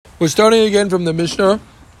We're starting again from the Mishnah.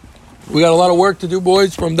 We got a lot of work to do,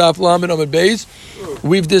 boys, from Daf Lamed Amud Beis.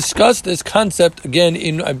 We've discussed this concept again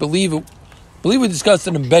in, I believe we discussed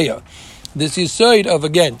it in Beya. This Yesod of,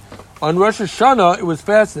 again, on Rosh Hashanah, it was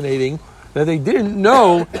fascinating that they didn't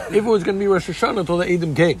know if it was going to be Rosh Hashanah until the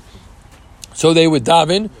Eidim came. So they would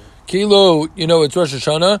daven, Kilo, it's Rosh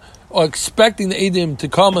Hashanah, expecting the Eidim to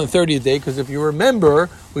come on the 30th day, because if you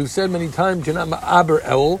remember, we've said many times, you're not Ma'aber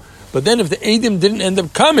El, but then if the Eidim didn't end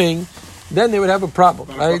up coming, then they would have a problem,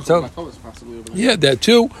 right? So, yeah, that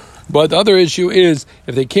too. But the other issue is,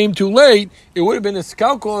 if they came too late, it would have been a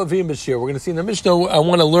skalkol avim b'shir. We're going to see in the Mishnah, I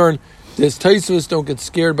want to learn this Taisus. Don't get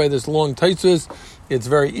scared by this long Taisus. It's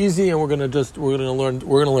very easy, and we're going to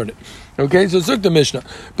learn it. Okay, so look the Mishnah.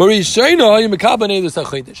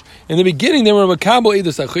 In the beginning, they were makabel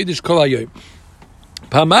edus achidish kol hayoyim.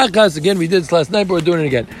 Pamachas, again, we did this last night, but we're doing it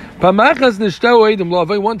again. Pamachas nishtau edim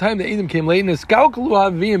lavai. One time the edim came late, and niskalkelu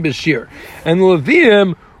avim b'shir, and the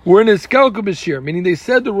Leviim were in niskalkelu b'shir, meaning they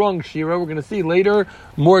said the wrong shira. We're going to see later,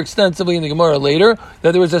 more extensively in the Gemara later,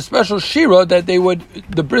 that there was a special shira that the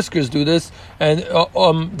briskers do this, and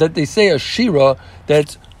that they say a shira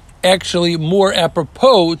that's actually more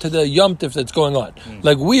apropos to the Yom Tif that's going on.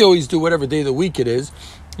 Like we always do whatever day of the week it is,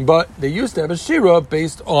 but they used to have a shira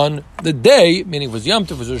based on the day, meaning it was Yom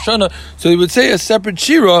Tov, it was Rosh Hashanah, so they would say a separate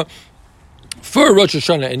shira for Rosh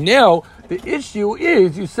Hashanah. And now, the issue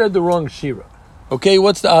is, you said the wrong shira. Okay,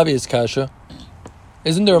 what's the obvious kasha?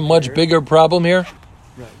 Isn't there a much bigger problem here?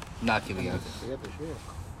 Right. Not giving Yom Tov.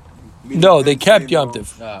 No, they kept Yom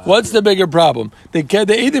Tov. What's the bigger problem? The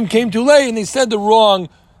Eidim came too late and they said the wrong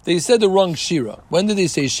shira. When did they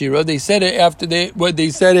say shira? They said it after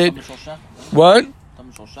what?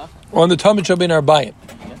 On the Talmud Shabbat Arbayim,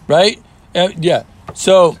 right? Yeah.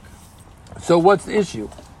 So what's the issue?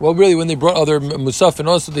 Well, really, when they brought other Musaf, and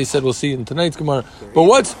also they said, we'll see in tonight's Gemara.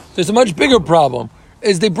 But there's a much bigger problem,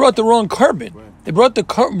 is they brought the wrong carbon. They brought the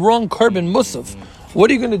wrong carbon Musaf.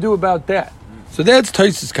 What are you going to do about that? So that's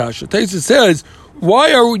Taisus Kasha. Taisus says,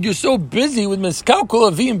 why are you so busy with Meskal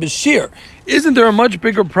Kol Avim Bashir? Isn't there a much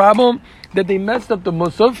bigger problem that they messed up the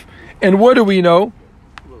Musaf? And what do we know?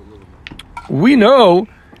 We know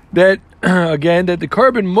that, again, that the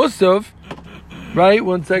carbon Musaf, right?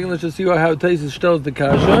 1 second, let's just see how Taisus tells the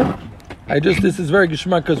Kasha. This is very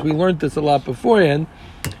geschmack because we learned this a lot beforehand.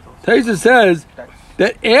 Taisus says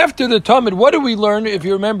that after the Talmud, what did we learn, if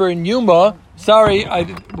you remember, in Yuma?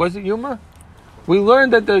 Was it Yuma? We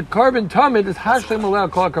learned that the carbon Talmud is Hashem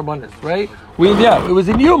Aleh Kol Karbanis, right? It was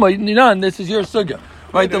in Yuma. This is your sugya,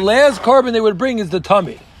 right? The last carbon they would bring is the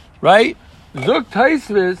Talmud, right? Zuk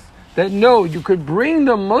Taisus, that no, you could bring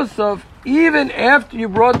the Musaf even after you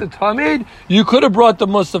brought the Talmud, you could have brought the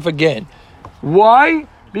Musaf again. Why?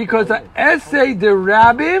 Because the essay de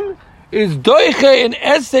Rabbim is doiche an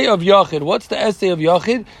essay of Yachid. What's the essay of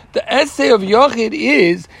Yachid? The essay of Yachid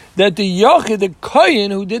is that the Yachid, the Kohen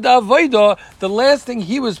who did the Avodah, the last thing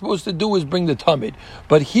he was supposed to do was bring the Talmud.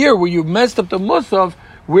 But here, where you messed up the Musaf,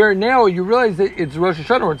 where now you realize that it's Rosh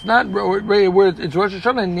Hashanah, or it's not, where it's Rosh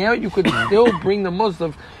Hashanah, and now you could still bring the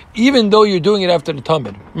Musaf, even though you're doing it after the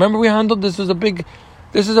Talmud. Remember, we handled this as a big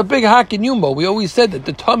hak in Yuma. We always said that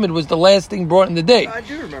the Talmud was the last thing brought in the day. I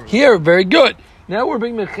do remember. Here, very good. Now we're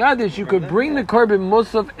bringing Mechadish. You could bring the carbon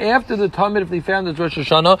Musaf after the Talmud if they found it's Rosh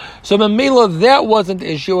Hashanah. So Mamela, that wasn't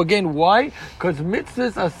the issue. Again, why? Because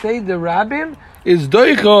mitzvahs asay the Rabbim is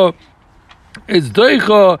doicha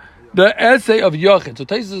the essay of Yachid. So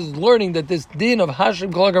Taisus is learning that this din of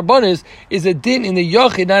Hashem Kol Karbanis is a din in the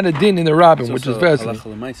Yachid, not a din in the Rabbim, which is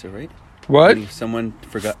fascinating. Right? What? If someone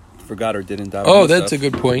forgot or didn't daven. Oh, that's a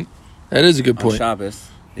good point. That is a good point. On Shabbos.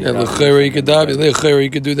 Yeah, l'chera you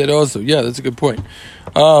could do that also. Yeah, that's a good point.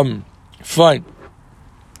 Fine.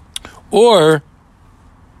 Or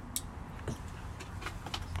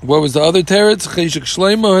what was the other teretz? Cheshik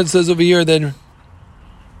Shleima. It says over here then.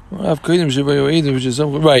 Which is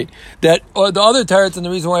right. That the other teretz, and the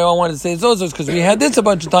reason why I wanted to say this also is because we had this a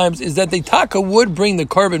bunch of times, is that the Taka would bring the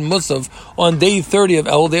carbon Musaf on day 30 of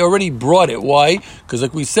El. They already brought it. Why? Because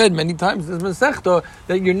like we said many times in this Masechta,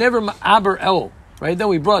 that you're never Ma'aber El. Right? Then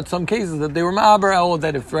we brought some cases that they were Ma'aber El,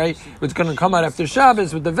 that if, right, it's going to come out after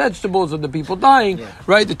Shabbos with the vegetables, with the people dying,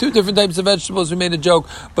 right? The two different types of vegetables, we made a joke.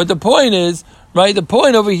 But the point is, Right? The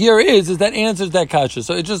point over here is that answers that kasha.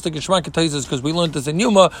 So it's just like a Shema Ketaisis because we learned this in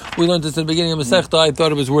Yuma, we learned this in the beginning of Masechta. I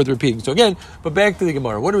thought it was worth repeating. So again, but back to the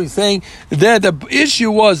Gemara. What are we saying? That the issue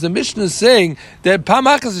was the Mishnah is saying that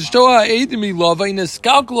Pamakas Shtoa Eidimi Lava in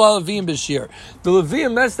Eskalkula Levim Bashir. The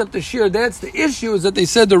Levim messed up the shir. That's the issue, is that they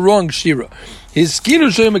said the wrong shira. His skinu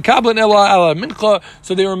shoyim mekabel ela ala mincha,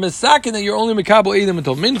 so they were misakin that you're only mekabel edim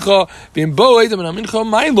until mincha. Being bo edim and mincha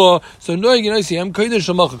ma'ilo. So no, you know, see, I'm kodesh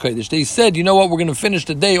shamacha kodesh. They said, you know what, we're going to finish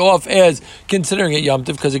the day off as considering it Yom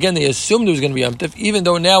Tov, because again they assumed it was going to be Yom Tov, even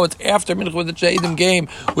though now it's after mincha with the edim game,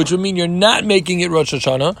 which would mean you're not making it Rosh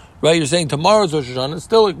Hashanah. Right, you're saying tomorrow's Rosh Hashanah.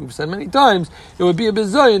 Still, like we've said many times, it would be a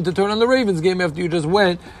bizayon to turn on the Ravens game after you just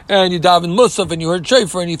went and you davened Musaf and you heard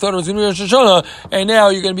Shofar and you thought it was going to be Rosh Hashanah, and now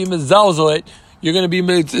you're going to be mezalzel. You're going to be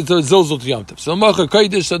it's a zilzul to Yom Tov. So Macha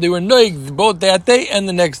Kodesh, so they were noig both that day and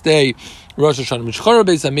the next day. Rosh Hashanah, Mishchara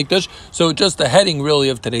Beis Hamikdash. So just the heading really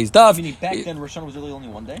of today's daf. Back then, Rosh Hashanah was really only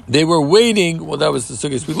one day. They were waiting. Well, that was the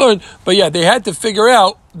sugyas we learned. But yeah, they had to figure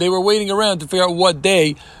out. They were waiting around to figure out what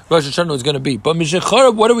day Rosh Hashanah was going to be. But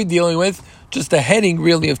Mishchara, what are we dealing with? Just the heading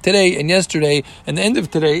really of today and yesterday and the end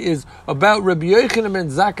of today is about Rabbi Yochanan ben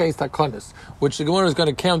Zakkai's takanas, which the Gemara is going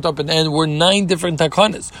to count up and end. We're 9 different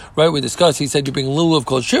takanas, right? We discussed, he said you bring lulav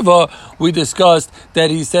kol shiva. We discussed that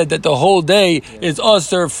he said that the whole day is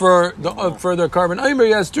usher for the carbon aimer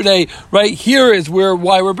yesterday, right? Here is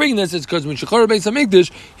why we're bringing this. It's because when Shechar Beis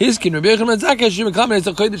Hamikdash, his kin Rabbi Yochanan ben Zakkai shemakamen is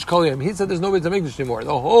a chodesh kol yom. He said there's no Beis Hamikdash anymore.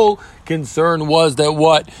 The whole concern was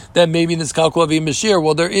that maybe in this kalkulavi mashir.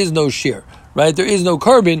 Well, there is no shir. Right, there is no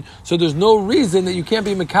carbon, so there's no reason that you can't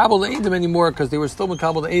be Makabal Eidim anymore, because they were still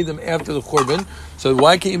Makabal Eidim after the Korban. So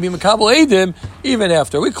why can't you be Makabal Eidim even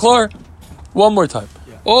after? We clear? One more time.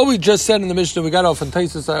 Yeah. All we just said in the Mishnah, we got off on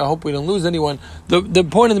Taisus, I hope we don't lose anyone. The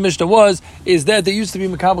point of the Mishnah is that they used to be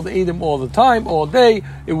Makabal Eidim all the time, all day.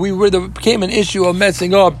 It became an issue of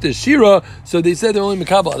messing up the Shira, so they said they're only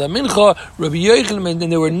Makabal the Mincha, Rabbi Yochanan,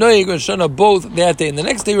 and they were Noeg and Shana both that day. And the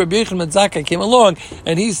next day, Rabbi Yochanan ben Zakkai came along,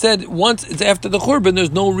 and he said once it's after the Churban,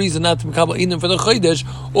 there's no reason not to Makabal Eidim for the Chodesh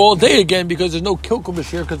all day again, because there's no Kilkum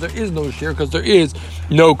B'Shir, because there is no Shir, because there is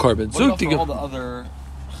no carbon. What about for all the other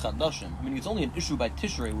Chadashim? I mean, it's only an issue by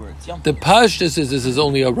Tishrei where it's Yom Tov. The Pashtus is this is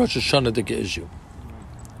only a Rosh Hashanah issue.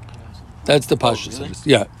 That's the Pashtus. Really?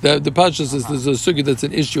 Yeah, the Pashtus is a sugi that's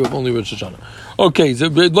an issue of only Rosh Hashanah. Okay, so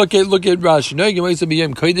look at Rashi. No, you might say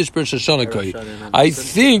b'yem kodesh Rosh Hashanah kodesh. I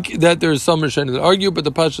think that there's some Rishonim that argue, but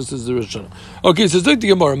the Pashtus is the Rosh Hashanah. Okay, so look at the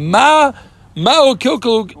Gemara. Ma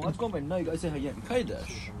kilkul. Well, let's go by Noig. I say hayem kodesh.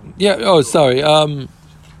 Yeah. Oh, sorry.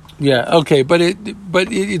 Yeah, okay, but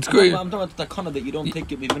it's great. I'm talking about the takana that you don't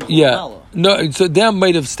take it even no, so that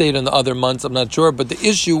might have stayed on the other months, I'm not sure, but the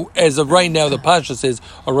issue, as of right now, the Pasha says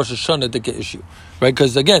a Rosh Hashanah Dika issue, right?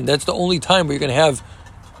 Because again, that's the only time where you're going to have...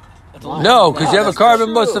 No, because you have a carbon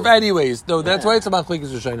musaf anyways. No, that's why it's a machlekes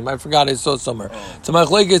Rishonim. I forgot I saw somewhere. It's a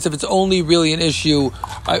machlekes if it's only really an issue.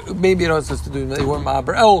 Maybe it also has to do they weren't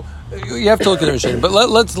ma'aber. Oh, you have to look at the Rishonim. But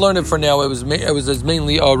let's learn it for now. It was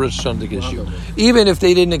mainly a Rosh Hashanah issue, even if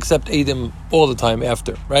they didn't accept Eidim all the time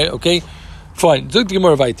after. Right? Okay. Fine. Zuk the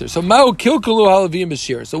Gemara weiter. So ma'u kilkulu halavim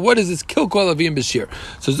b'shir. So what is this kilkulu halavim b'shir?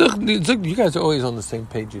 So Zuk, you guys are always on the same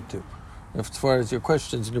page, you two, as far as your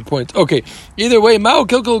questions and your points. Okay. Either way, ma'u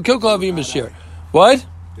kilkulu avim b'shir. What?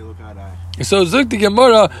 So Zuk the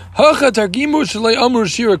Gemara hacha targimu shalei amru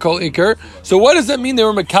shira kol ikar. So what does that mean? They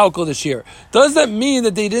were mekalkal the shir. Does that mean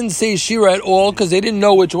that they didn't say shira at all because they didn't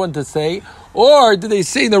know which one to say? Or did they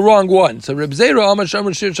say the wrong one? So Reb Zera Amar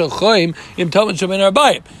Shamar Shir Shalchaim Im Talmud Shemen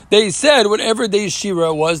Arbayim. They said whatever day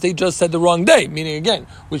Shira was, they just said the wrong day. Meaning again,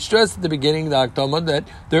 we stressed at the beginning the Akdama that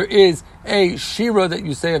there is a Shira that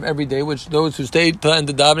you say of every day, which those who stay to end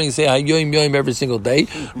the davening say Hayoim Yoim every single day.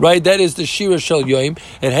 Right? That is the Shira Shel Yoim.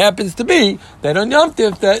 It happens to be that on Yom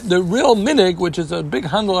Tif that the real minig, which is a big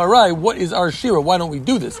handle arai, what is our Shira? Why don't we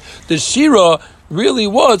do this? The Shira really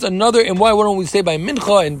was another, and why don't we say by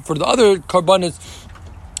mincha and for the other karbanis?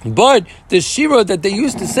 But the shira that they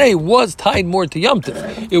used to say was tied more to Yom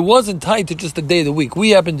Tov. It wasn't tied to just the day of the week. We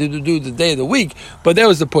happen to do the day of the week, but that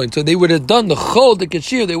was the point. So they would have done the chol, the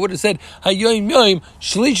kashir. They would have said hayoim yoim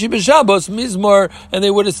shlishi b'shabbos mizmar, and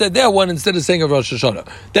they would have said that one instead of saying of Rosh Hashanah.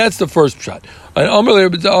 That's the first shot. And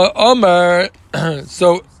Amar,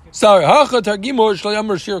 so. Sorry, the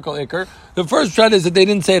first shot is that they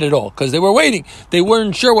didn't say it at all because they were waiting. They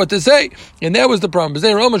weren't sure what to say, and that was the problem. They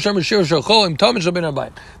said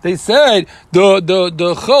the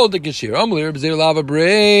chol the kashir.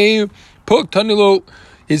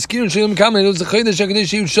 His skin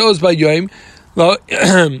shows by yoim. Well,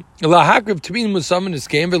 lahakriv tmin musamin is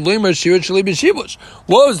came, but loimer shira shali b'shibush.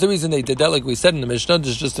 What was the reason they did that? Like we said in the Mishnah, this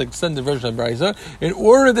is just an extended version of Brisa, in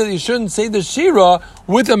order that you shouldn't say the shira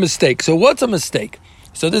with a mistake. So what's a mistake?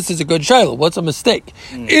 So this is a good shiloh. What's a mistake?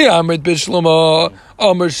 If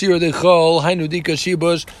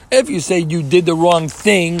you say you did the wrong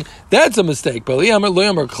thing, that's a mistake. Right?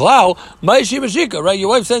 Your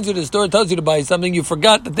wife sends you to the store, tells you to buy something, you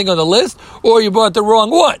forgot the thing on the list, or you bought the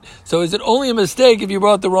wrong one. So is it only a mistake if you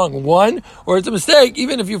bought the wrong one, or it's a mistake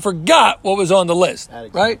even if you forgot what was on the list?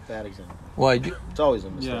 Right? Bad example. Why? It's always a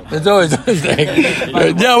mistake. It's always a mistake.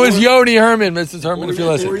 That was Yoni Herman, Mrs. Herman, if you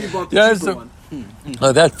listen.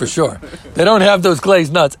 Oh, that's for sure. They don't have those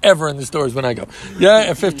glazed nuts ever in the stores when I go. Yeah,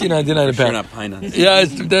 at $15.99 a pound. Sure, not pine nuts. Yeah,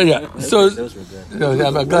 So, Those were good. no,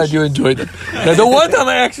 I'm glad you enjoyed them. Now, the one time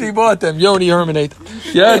I actually bought them, Yoni Herman ate them.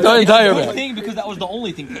 Yeah, the entire Good bag. thing because that was the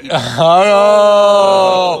only thing to eat.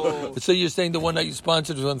 Oh, so you're saying the one that you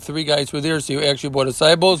sponsored was when 3 guys were there, so you actually bought a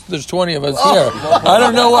side bowl? There's 20 of us here. I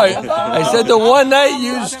don't know why. I said the one night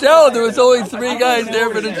you still, there was only 3 guys there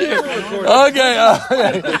for the cheer. Okay.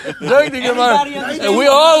 And we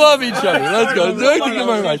all love each other. Let's go.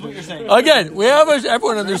 Again, we have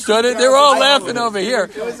everyone understood it. They were all laughing over here.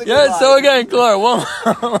 Yeah, so again, Clark, one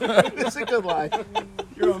more. It's a good lie.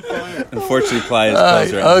 You're on fire. Unfortunately, Ply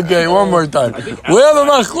is closer. Okay, one more time. We have a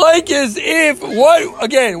machlekes if what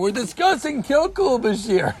again? We're discussing kilkul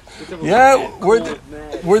b'shir. Yeah,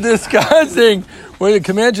 we're discussing. Where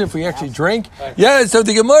the imagine if we actually drink? Yeah. So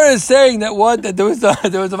the Gemara is saying that there was a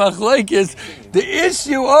machlekes. The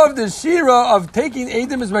issue of the shira of taking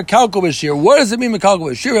Edom is mekalkul b'shir. What does it mean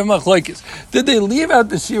mekalkul b'shir? Machlekes. Did they leave out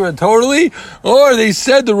the shira totally, or they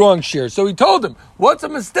said the wrong shir? So he told them, what's a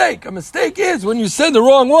mistake? A mistake is when you said the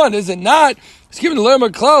wrong one, is it not? So no.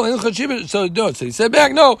 So he said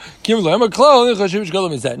back, no. Is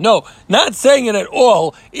that no? Not saying it at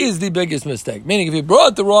all is the biggest mistake. Meaning, if you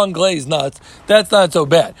brought the wrong glazed nuts, that's not so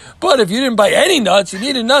bad. But if you didn't buy any nuts, you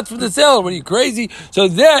needed nuts for the salad. What are you crazy? So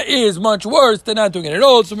that is much worse than not doing it at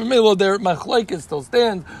all. So in the middle there, machlokes still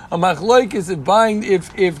stands. A machlokes is buying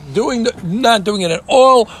if not doing it at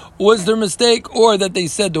all was their mistake, or that they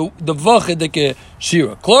said the vachedike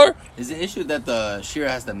shira. Clear? Is the issue that the shira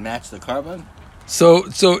has to match the carbon? So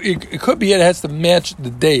it could be it has to match the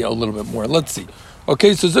day a little bit more. Let's see.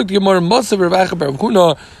 Okay, so Zuk Gemara Masav Rav Acha Bar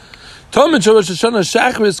Huna Tamid Rosh Hashanah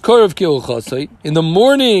Shachris Korav Kil Chasei. In the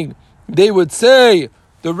morning they would say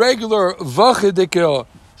the regular Vachedika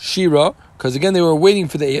Shira, because again they were waiting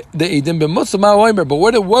for the Eidim. But Musaf Ma'oimer. But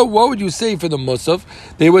what would you say for the Musaf?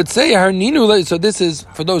 They would say Harninu. So this is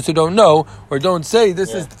for those who don't know or don't say.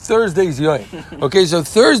 This is Thursday's Yom. Okay, so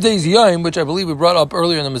Thursday's Yom, which I believe we brought up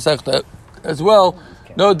earlier in the Masechta as well.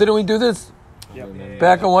 No, didn't we do this? Yep.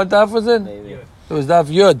 Back on what daf was it? Maybe. It was daf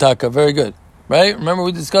Yud Taka. Very good. Right? Remember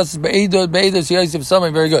we discussed Be'edos Yosef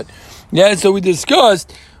Samay. Very good. Yeah, so we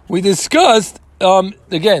discussed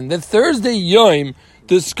again, the Thursday Yom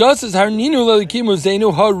discusses Harninu Lelikimu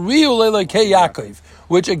Zenu Hariu Lelakei Yaakov,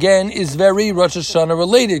 which again is very Rosh Hashanah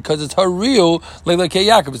related because it's Hariu Lelakei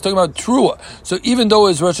Yaakov. It's talking about Trua. So even though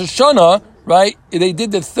it's Rosh Hashanah, right, they did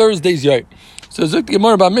the Thursday's Yom. So Zuk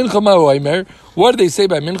Gemara about Mincha Ma'oimer. What do they say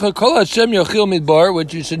by Mincha? Kol Hashem Yochil Midbar,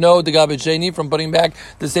 which you should know the Gabbat Sheni from putting back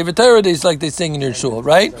the Sefer Torah. It's like they sing in your shul,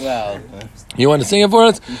 right? Well, you want to sing it for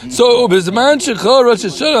us? So Bizman Shechol Rosh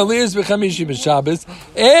Hashanah Lias B'Chamishi B'Shabbos.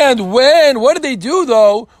 And what did they do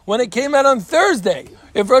though when it came out on Thursday?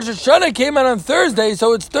 If Rosh Hashanah came out on Thursday,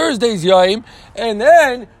 so it's Thursday's Yom, and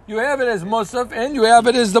then you have it as Musaf, and you have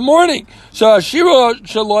it as the morning. So Ashira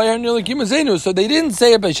Shaloy Harnilikim Azenu. So they didn't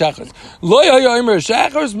say it by Shachas. Loy Hayomer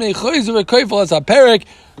Shachas Meichoiz Rekoifel as Haperek,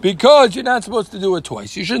 because you're not supposed to do it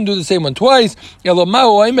twice. You shouldn't do the same one twice.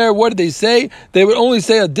 What did they say? They would only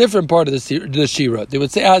say a different part of the Shira. They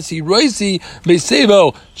would say Asi Roisi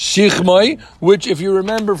Mesevo Shichmai, which if you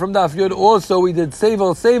remember from Daf Yud also we did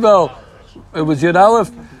Sevel. It was Yud Aleph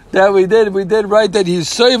that we did right that he's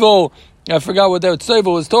Sevel. I forgot what that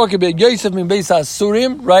Sevel was talking about. Yosef min Beis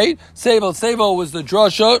Asurim, right? Sevel was the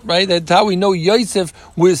drasha, right? That's how we know Yosef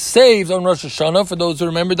was saved on Rosh Hashanah. For those who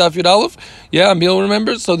remember Daf Yud Aleph, yeah, Emil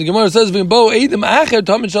remembers. So the Gemara says, "V'bo Edom acher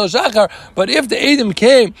Tamid Shal Shachar." But if the Edom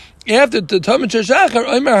came after the Tamid Shachar,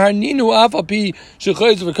 Omer Harninu Afapi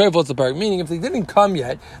Shechayz V'Kayfos the Park. Meaning, if they didn't come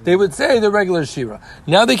yet, they would say the regular Shira.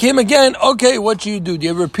 Now they came again. Okay, what do?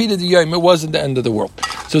 You repeated the Yom. It wasn't the end of the world.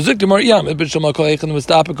 So Zik Gemara Yam Ibn Shema Kolechan was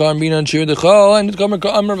Tapakar Minan Shir Dechol and Kamar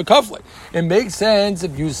Amar V'Kafle. It makes sense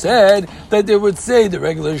if you said that they would say the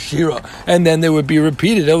regular Shira and then they would be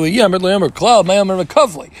repeated. But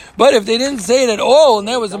if they didn't say it at all and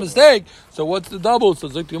that was a mistake, So what's the double? So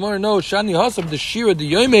Zuk the Gemara, no, Shani Hasam, the Shira, the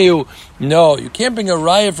Yomeyu. No, you can't bring a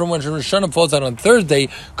raya from when Rosh Hashanah falls out on Thursday,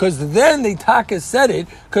 because then the Taka said it,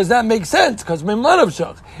 because that makes sense, because Mimanav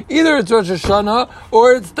Shach. Either it's Rosh Hashanah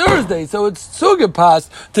or it's Thursday, so it's Sugapas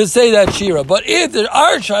to say that Shira. But if there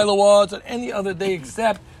are Shiloh was on any other day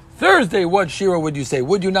except Thursday, what Shira would you say?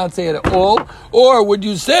 Would you not say it at all? Or would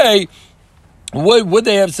you say, would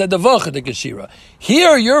they have said the Vachadik Shira?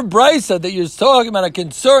 Here, your brisa that you're talking about a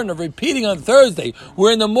concern of repeating on Thursday,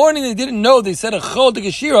 where in the morning they didn't know, they said a Chol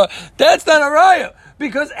de Shira, that's not a raya.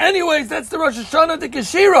 Because anyways, that's the Rosh Hashanah de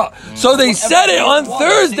Kashira. So they said it on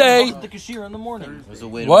Thursday. The Kashira in the morning.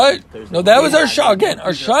 What? No, that was our Shiloh. Again,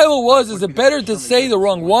 our Shiloh was, is it better to say the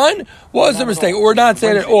wrong one? Was a mistake, or not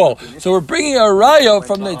say it at all. So we're bringing a raya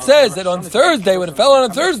from, it says that on Thursday, when it fell out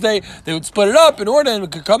on Thursday, they would split it up in order and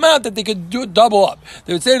it could come out that they could do it double up.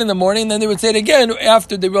 They would say it in the morning, and then they would say it again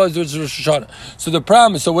after they realized it was Rosh Hashanah. So the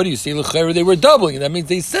problem is, so what do you see? They were doubling. That means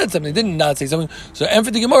they said something. They didn't not say something. So, and for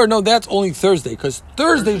the Gemara, no, that's only Thursday, because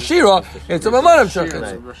Thursday Shira, it's a Mamanav Shach.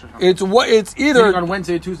 It's either on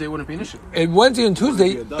Wednesday or Tuesday, it wouldn't be an issue. And Wednesday and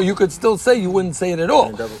Tuesday, you could still say you wouldn't say it at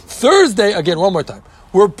all. Thursday, again, one more time.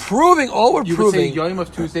 We're proving all we're you proving. You would say Yom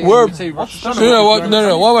of Tuesday. We're, and you would say Rosh Hashanah.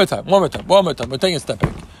 No. One more time. We're taking a step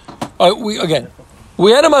back.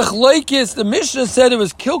 We had a machlokes. The Mishnah said it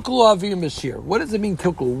was kilkul avi mashir. What does it mean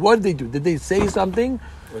kilkul? What did they do? Did they say something?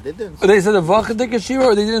 Or they didn't. Or they said a vachadik shira,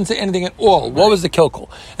 or they didn't say anything at all. Right. What was the kilkul?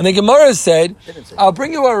 And the Gemara said, "I'll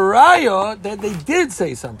bring you a raya that they did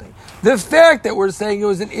say something." The fact that we're saying it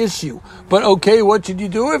was an issue, but okay, what should you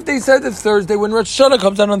do if they said that Thursday, when Rosh Hashanah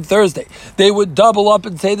comes out on Thursday, they would double up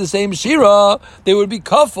and say the same shira? They would be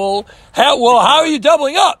kafel. How are you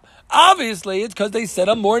doubling up? Obviously, it's because they said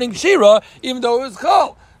a morning shira, even though it was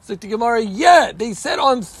chol. So the Gemara, they said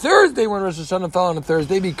on Thursday when Rosh Hashanah fell on a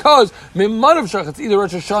Thursday, because Mimanav Shach, it's either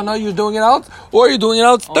Rosh Hashanah you're doing it out, or you're doing it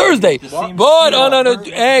out Thursday. But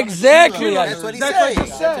exactly. That's what he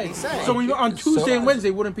said. So when on Tuesday and Wednesday,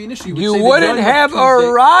 it wouldn't be an issue. You wouldn't have a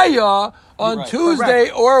raya on Tuesday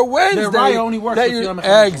or Wednesday. The raya only works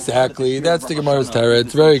exactly. That's the Gemara's Torah.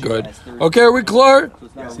 It's very good. Okay, are we clear?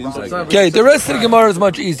 Okay, the rest of the Gemara is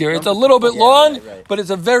much easier. It's a little bit long, but it's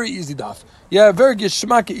a very easy daf. Yeah, very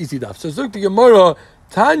geschmack easy daf. So Zuk the Gemara,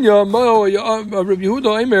 Tanya, Rabbi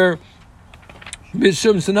Yehuda Eimer.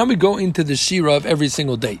 So now we go into the shira of every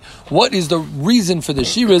single day. What is the reason for the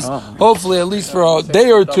shiras? Hopefully, at least for a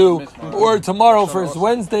day or two, or tomorrow for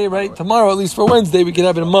Wednesday, right? Tomorrow, at least for Wednesday, we can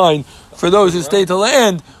have it in mind for those who stay till the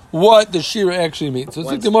end what the shira actually means. So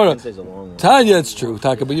Zuk Gemara, Tanya, it's true,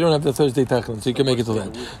 Taka, but you don't have the Thursday Tachlin, so you can make it till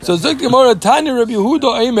then. So Zuk Gemara, Tanya Rabbi Yehuda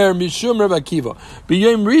Eimer Mishum Rabbi Akiva.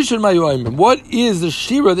 B'yom Rishon Mayu Eimer. What is the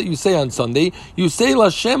shira that you say on Sunday? You say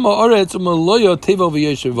Lashem Haaretz U'Maloyo Tevel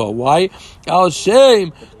V'Yeshiva. Why? Al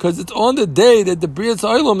Shem, because it's on the day that the Brias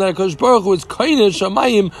Olam, that HaKadosh Baruch Hu is Kaineh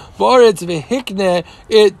Shamayim V'Aretz V'Hikneh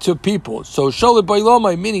it to people. So Shalit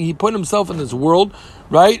Ba'ilomai, meaning he put himself in this world,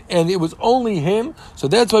 right? And it was only him. So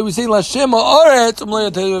that's why we say Lashem Haaretz U'Maloyo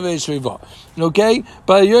Tevel V'Yeshiva. Okay?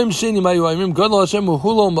 By Yom Sheni Mayu Eimer, God Lashem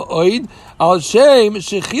U'Hulo Ma'oid, Al Shem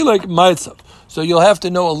Shechilek Ma'itzav. So you'll have to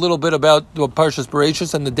know a little bit about the Parshas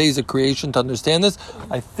Bereshis and the days of creation to understand this.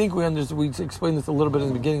 I think we explained this a little bit in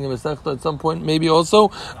the beginning of Masechta at some point, maybe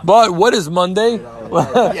also. But what is Monday?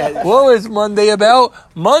 What is Monday about?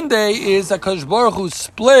 Monday is HaKadosh Baruch Hu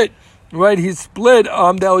split. Right, he split the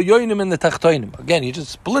Elyonim and the Tachtoinim. Again, he just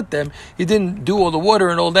split them. He didn't do all the water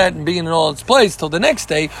and all that and being in all its place till the next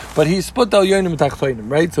day, but he split the Elyonim and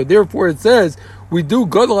Tachtoinim, right? So therefore it says, we do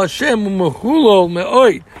Gadol Hashem U'Mechulo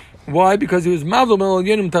Me'oid. Why? Because he was Mavlo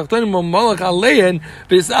Melyonim Tachtoinim Malach Alein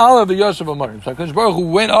V'Is'ala V'Yoshev Amarim. So HaKadosh Baruch Hu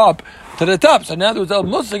went up to the top. So now there was El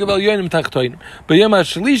Musik of Elyonim Tachtoinim. But Yom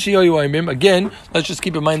HaShlishi Yoyim, again, let's just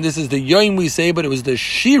keep in mind this is the Yoim we say, but it was the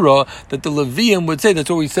Shira that the Levium would say.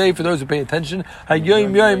 That's what we say for those who pay attention.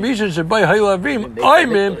 HaYoim Yoim Rishon Shabbai Hayil Avrim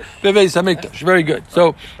Oimim Beveis HaMikdash. Very good.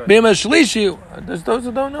 So Yom HaShlishi, there's those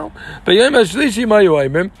who don't know. But Yom HaShlishi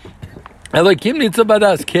Mayoimim. Elokim nitza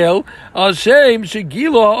badas kel Hashem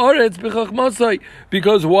shegilo haaretz b'chachmasai.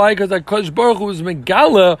 Because why? Because HaKadosh Baruch Hu was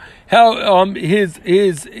megala how he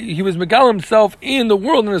was megala himself in the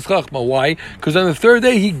world in his chachma. Why? Because on the third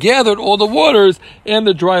day he gathered all the waters and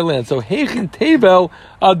the dry land. So heichin tevel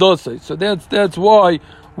adosai. So that's why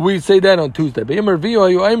we say that on Tuesday. Why? Hashem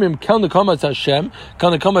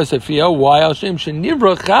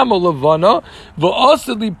shenivra chamo levana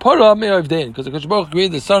v'asli para me'avdein. Because the Kodesh Baruch Hu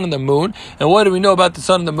created the sun and the moon. And what do we know about the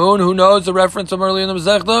sun and the moon? Who knows the reference from earlier in the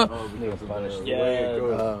Masechta?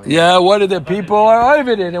 Yeah, what did the people are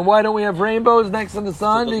over it? And why don't we have rainbows next to the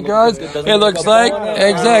sun? Because it looks like,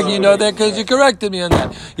 exactly, you know that because you corrected me on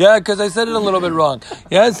that. Yeah, because I said it a little bit wrong.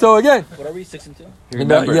 Yeah, so again. What are we, 6 and 2?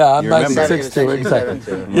 Yeah, I'm not 6'2", exactly.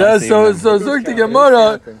 Yeah, so Zuk the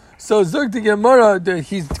Gemara. So Zuk the Gemara,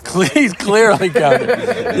 he's clearly counting.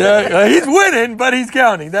 Yeah, he's winning, but he's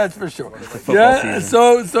counting. That's for sure. Yeah.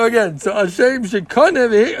 So again, so Hashem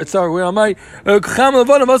shekanev. Sorry, where am I? Cham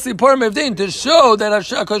levana mostly poor mevdin to show that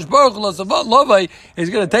Hakadosh Baruch Hu Lavai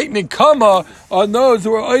is going to take nikama on those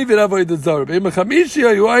who are oived avodah zarah.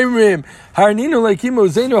 B'mechamishia yuayrim harninu leikimu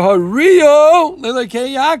zenu hario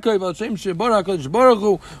lelekei Yaakov Hashem shebar Hakadosh Baruch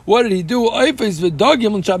Hu. What did he do? Oifes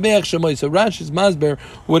v'dogim l'shabeach shemay. So Rashi's masber,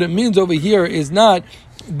 what it means over here is not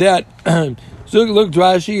that. So look,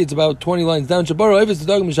 Rashi, it's about 20 lines down. When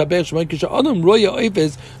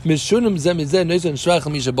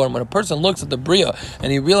a person looks at the bria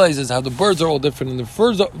and he realizes how the birds are all different and the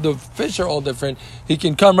fish are all different, he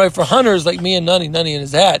can come right for hunters like me and Nani in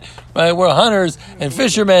his hat. Right, we're hunters and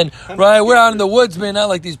fishermen. Right, we're out in the woods, man, not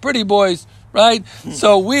like these pretty boys. Right?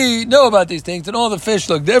 So we know about these things, and all the fish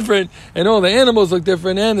look different, and all the animals look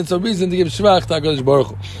different, and it's a reason to give Shvach to HaKadosh Baruch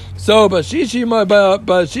Hu. So, what did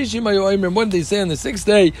they say on the 6th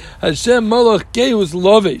day? Hashem Malach Geus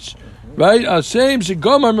Lovish. Right? Hashem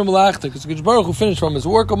Shigomar Memlachta, because HaKadosh Baruch Hu finished from his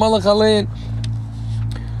work of Malach Alein.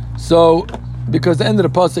 So, because the end of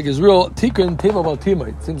the pasuk is real tikkun teva bal timah.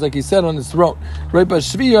 It seems like he said on his throne. Right? But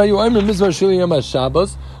Shviya you aimer mizvar shili yom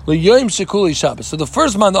Shabbos leyoim shekuli Shabbos. So the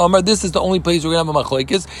first man, the Amar, this is the only place we're gonna have a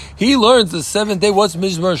machlokes. He learns the 7th day. What's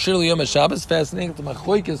mizvar shili yom Shabbos? Fascinating. The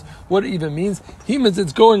machlokes, what it even means. He means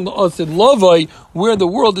it's going to us in Lavai, where the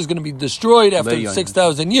world is going to be destroyed after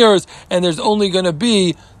 6,000 years, and there's only going to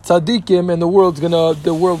be tzaddikim, and the world,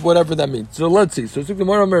 whatever that means. So let's see. So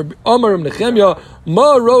Amar Nechemya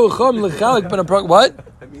ma rocham lechalik ben aprak. What?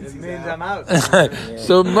 It means I'm out.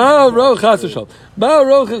 So ma rochas shal ma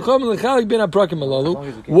rocham lechalik ben aprakim alalu.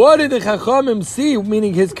 What did the Chachamim see?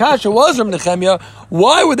 Meaning his kasha was from Nechemya.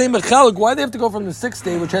 Why would they mechalik? Why they have to go from the 6th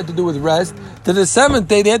day, which had to do with rest, to the 7th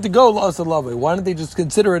day? They had to go l'asad lavai. Why don't they just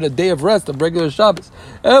consider it a day of rest, of regular Shabbos?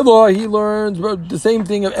 Elo, he learns the same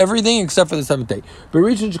thing of everything except for the 7th day.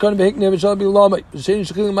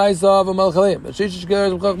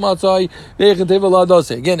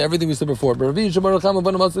 Again, everything we said before. And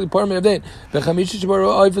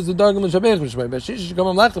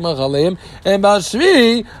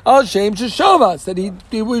Bashvi al Shem Shavas, that he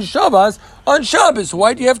was Shavas on Shabbos.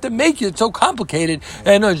 Why do you have to make it so complicated?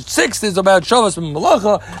 And 6th is about Shabbos and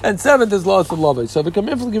Malacha, and 7th is lost of Love. So if we come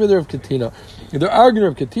in from the Gemara of Katina, they're arguing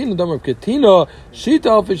of Katina, the Katina, Shita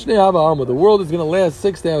al Fishnei Hava Amma. The world is going to last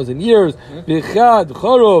 6,000 years. Vichad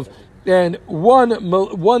Charov. And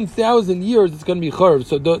 1,000 years, it's going to be Charv.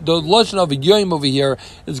 So the lashon of a Yom over here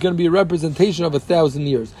is going to be a representation of 1,000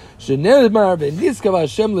 years. So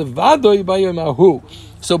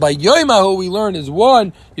by Yoimahu we learn is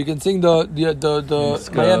one. You can sing the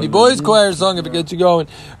Miami Boys Choir song if it gets you going.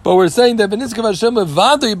 But we're saying that Beniskav Hashem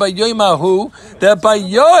Levadoi by Yoimahu, that by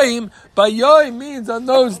Yoim means on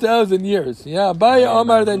those 1,000 years. Yeah, by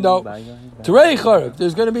Amar then no. Terei Charv.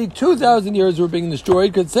 There's going to be 2,000 years we're being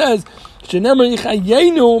destroyed. Because it says Shenemar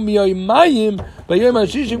Yichayenu Miyoimayim by Yoim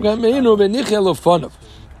Hashishim Kameinu Benichel Lefanav.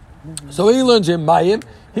 So he learns in Mayim.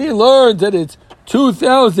 He learns that it's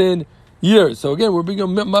 2,000 years. So again, we're being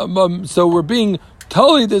totally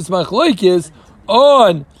this machlokes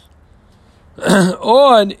on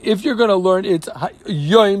if you're going to learn it's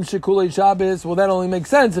Yom Shekulei Shabbos. Well, that only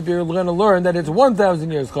makes sense if you're going to learn that it's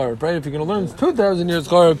 1,000 years Charav, right? If you're going to learn it's 2,000 years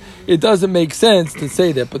Charav, it doesn't make sense to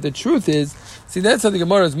say that. But the truth is, see, that's how the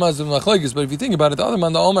Gemara is Mazim machlokes. But if you think about it, the other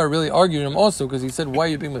man, the Omar, really argued him also because he said, "Why are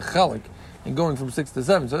you being mechalik and going from 6 to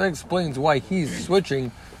 7?" So that explains why he's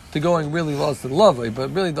switching to going really lost in love,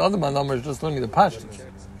 but really the other man Amar is just learning the pashtus.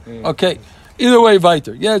 Okay, either way,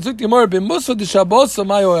 weiter. Yeah, so in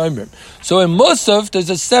Musaf there's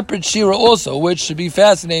a separate shira also, which should be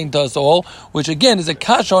fascinating to us all. Which again is a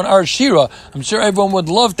kasha on our shira. I'm sure everyone would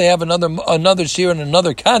love to have another shira and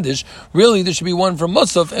another kaddish. Really, there should be one for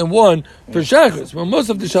Musaf and one for Shachris. When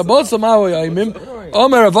Musaf the Shabbos Amar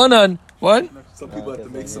Ravanan, what? Some people have to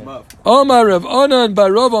make some up. Omar Rav Onan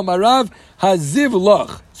Barav Amarav Haziv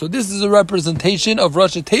Lach. So this is a representation of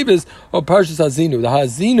Rosh Tevis of Parshas Hazinu. The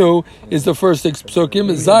Hazinu is the first 6 psukim.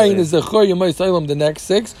 Zayin is the Chor Yemai Salem, the next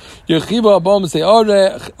 6. Yechiva Abam say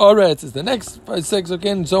Aretz is the next 6, okay,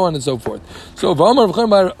 and so on and so forth. So V'amar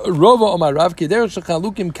V'chayim Rova Omar Rav Keder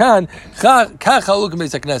Shechalukim Kan Ka Chalukim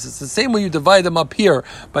Beis HaKnesses. It's the same way you divide them up here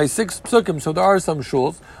by 6 psukim. So there are some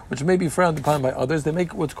shuls which may be frowned upon by others. They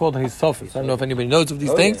make what's called Hisafis. I don't know if anybody knows of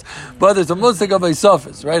these things, but there's a musik of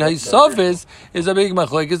Hisafis, right? Hisafis is a big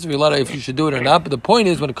machlokes if you should do it or not. But the point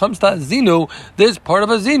is, when it comes to Hazinu, this part of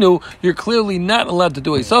Hazinu, you're clearly not allowed to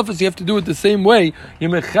do Hisafis. You have to do it the same way you're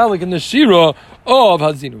mechalik in the shira of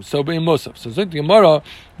Hazinu. So being Musaf. So the Gemara.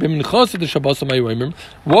 What was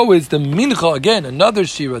the mincha? Again, another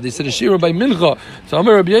shira. They said a shira by mincha. So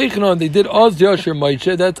Amar Rabbi Yechanan, they did Oz Yashir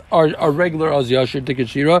Maiche. That's our regular Oz Yashir ticket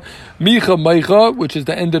shira. Micha Maicha, which is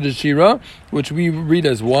the end of the shira, which we read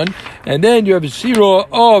as one. And then you have a shira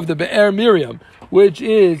of the Be'er Miriam, which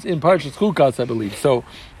is in Parshas Chukas, I believe. So,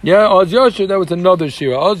 yeah, Oz Yashir, that was another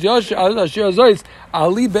shira. Oz Yashir, Ashir Zois,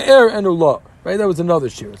 Ali Be'er and Ula. Right, that was another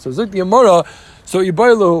shira. So Zik the Amara. So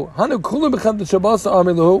Yibaylahu, Hanu Kulu B'Chem the Shabbos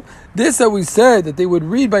Amilahu. This that we said that they would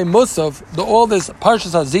read by Musaf, all this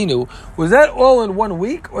Parshas Hazinu, was that all in 1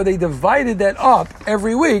 week, or they divided that up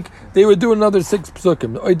every week? They would do another 6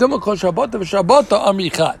 psukim.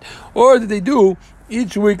 Or did they do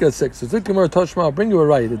each week a 6? So Zik Gemara Toshma, I'll bring you a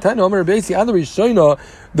right. The Tana Omer Beisi Adar Rishona,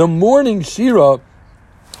 the morning shira,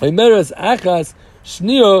 Imeres Achas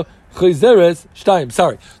Shnia. Chayzeres Shtaim.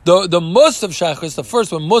 Sorry. The Musaf Shachris, the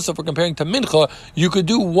first one, Musaf, we're comparing to Mincha, you could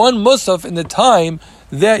do 1 Musaf in the time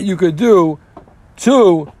that you could do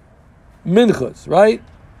 2 Minchas, right?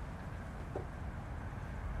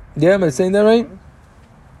 Yeah, am I saying that right?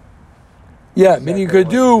 Yeah, meaning you could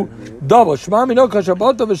do double. Shema Minocha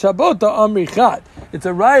Shabbota v'Shabbota Amrichat. It's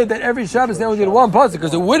a riot that every Shabbos they only did 1 pasuk,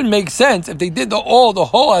 because it wouldn't make sense if they did the whole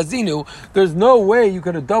Hazinu. There's no way you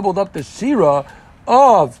could have doubled up the Shira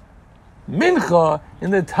of Mincha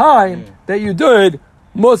in the time that you did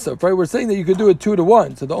Musaf, right? We're saying that you could do it 2 to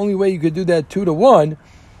 1. So the only way you could do that 2 to 1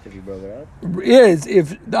 is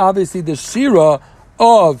if obviously the shira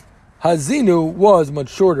of Hazinu was much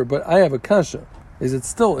shorter. But I have a kasha. Isn't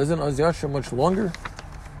Oz Yashir much longer?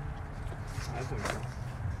 I think so.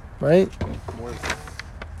 Right?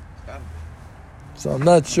 So I'm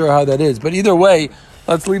not sure how that is. But either way,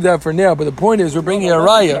 let's leave that for now. But the point is, we're bringing a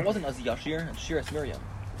raya. That wasn't Oz Yashir, it's Shiras Miriam.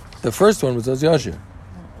 The first one was Oz Yashir.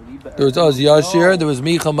 There was Oz Yashir, there was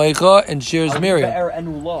Micha Meicha, and Shiras Miriam.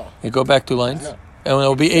 You go back 2 lines. And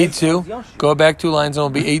it'll be 8-2. Go back 2 lines and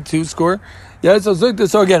it'll be 8-2 score. Yeah, so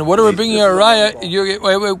again, what are we bringing a raya?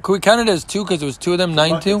 Wait, can we count it as 2 because there was 2 of them,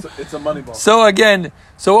 9-2? It's a money ball. So again,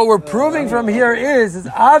 what we're proving from here is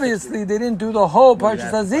obviously they didn't do the whole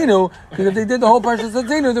Parshas Hazinu, because if they did the whole Parshas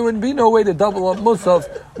Hazinu, there would be no way to double up Musaf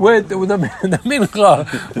with the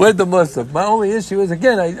Mincha, with the Musaf. My only issue is,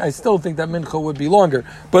 again, I still think that Mincha would be longer.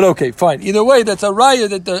 But okay, fine. Either way, that's a raya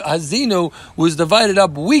that the Hazinu was divided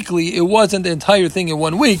up weekly. It wasn't the entire thing in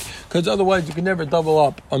 1 week, because otherwise you can never double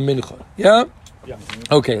up on Mincha. Yeah? Yeah.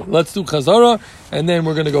 Okay, let's do Chazara, and then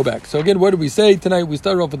we're going to go back. So again, what did we say tonight? We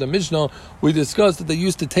started off with the Mishnah. We discussed that they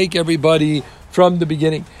used to take everybody from the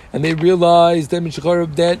beginning, and they realized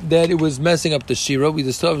that it was messing up the Shira.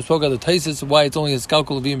 We spoke about the Taisis, why it's only a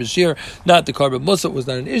Skalkul Levim Bashir, not the Karban Musa, was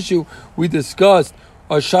not an issue. We discussed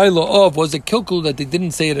a Shiloh of, was it Kilkul that they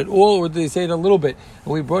didn't say it at all, or did they say it a little bit?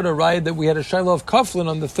 And we brought a riot that we had a Shiloh of Kaflin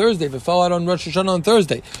on the Thursday, if it fell out on Rosh Hashanah on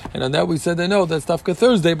Thursday. And on that we said that no, that's Tafka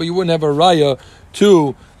Thursday, but you wouldn't have a raya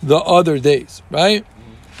to the other days, right?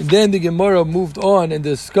 And then the Gemara moved on and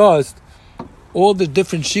discussed all the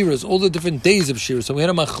different shiras, all the different days of shiras. So we had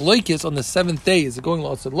a machlokes on the 7th day. Is it going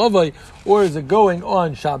l'asad lavai, or is it going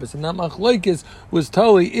on Shabbos? And that machlokes was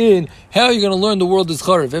totally in how you're going to learn the world is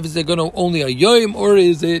charav. If is it going to only a yoyim, or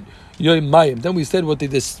is it yoyim mayim? Then we said what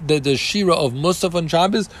the shira of Musaf on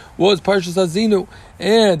Shabbos was Parshas Hazinu,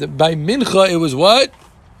 and by mincha it was what?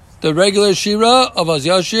 The regular shira of Oz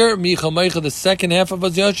Yashir, Micha Meicha, the second half of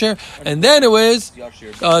Oz Yashir, and then it was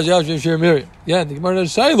Oz Yashir Shir Miriam. Yeah, the Gemara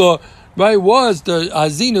Shiloh. Right, was the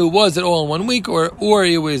Hazinu, was it all in 1 week, or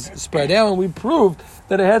it was spread out? And we proved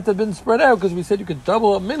that it had to have been spread out, because we said you could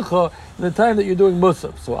double up Mincha in the time that you're doing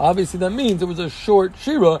Musaf. So obviously that means it was a short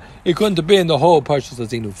Shira. It couldn't have been the whole Parshas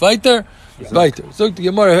Hazinu. Weiter? Weiter. Zok the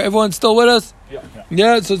Gemara. Everyone still with us?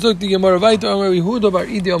 Yeah, so Zok the Gemara. Weiter. Amar Yehuda bar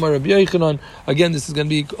Idi Amar Rabbi Yechanan. Again, this is going to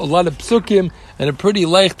be a lot of psukim and a pretty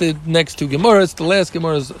leichte next to Gemaras. The last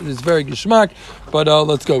Gemara is very geschmack, but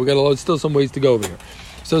let's go. We got still some ways to go over here.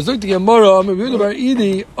 So Zuk the Gemara, Amar Yehuda bar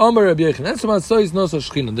Idi, Amar Rabbi Yechon. That's what says no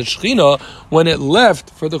Shechina. The Shechina, when it left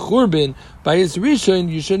for the Churban by its Rishon,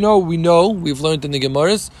 you should know. We've learned in the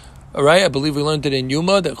Gemaras. All right, I believe we learned it in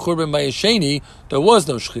Yuma that Churban by Sheni there was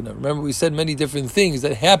no Shechina. Remember, we said many different things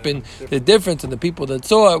that happened. The difference, and the people that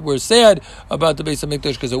saw it were sad about the Beis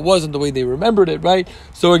Hamikdash because it wasn't the way they remembered it. Right.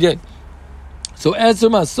 So again, as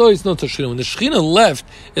Masoy is not Shechina. When the Shechina left,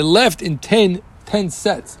 it left in 10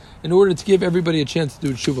 sets in order to give everybody a chance to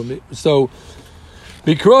do tshuva. So.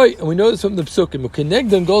 Bikroy, and we know this from the Psukim.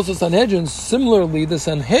 Kenegdon goes to Sanhedrin. Similarly, the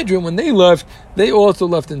Sanhedrin, when they left, they also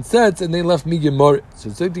left in sets, and they left Migemara. So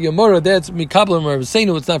it's like the Gemara, that's Mikabla or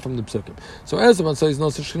Seinu, it's not from the Psukim. So as the one says, no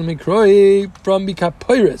such Mikroy from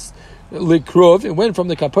Mikapiris. Likrov, it went from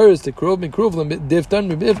the Kapiris to Krov, Mikrov, Diftan,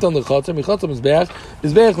 Mibiftan, Lechatzer, Michatzer, Mizbeach,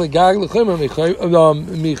 Legag, Lechema,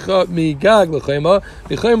 Migag, Lechema,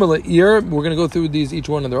 Le'ir. We're going to go through these each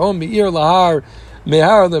one on their own. Me'ir, Lahar,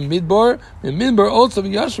 Mehar the Midbar, and Midbar also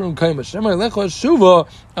Yashrim Kaima. Shemar Lecha Shuva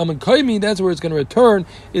Aman Kaimi, that's where it's going to return.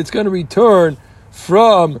 It's going to return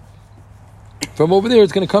from over there.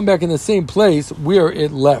 It's going to come back in the same place where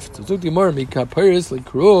it left. Okay,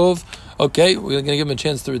 we're going to give him a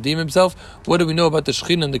chance to redeem himself. What do we know about the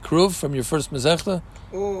Shechin and the Kruv from your first Masechta?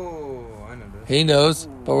 Oh, I know this. He knows,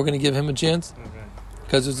 but we're going to give him a chance.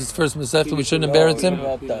 Because it was his first Masechta, we shouldn't embarrass him.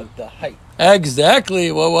 About the height.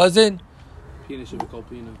 Exactly, what was it? Pina should be called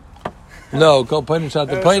Pina. No, called Pina shot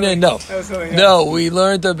the Pina. No, we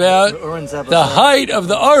learned about the height of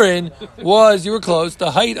the Arin was, you were close,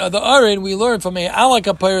 the height of the Arin we learned from a Alak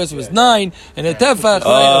Papyrus was 9 and a Tefach.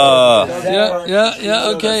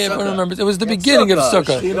 Okay, everyone remembers. It was the beginning of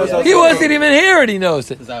Sukkah. He wasn't even here and he knows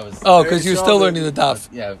it. Because you're still learning the Daf.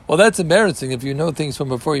 Yeah. Well, that's embarrassing if you know things from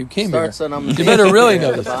before you came here. You better really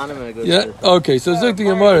know this. Yeah. Okay, so Zuk the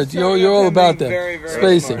Gemara, you're all about that.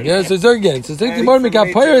 Spacing. Yeah, so Zuk again. So Zuk the Gemara,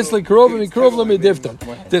 Papyrus, like Kurov, this was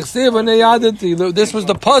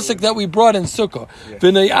the pasuk that we brought in Sukkah. Right? The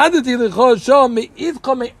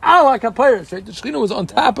Shechina was on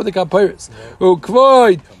top of the Kapyrus.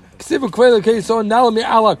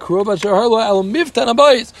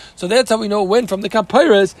 So that's how we know it went from the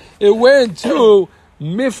Kapyrus. It went to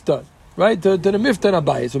Miftan. Right, to the Miftan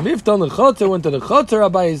Abayis. So Miftan the Chotzer went to the Chotzer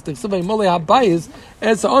Abayis. The Ksivay Mole Abayis.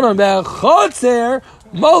 And so on the Chotzer.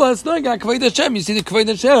 Molas no got Kvod Hashem. You see, the Kvod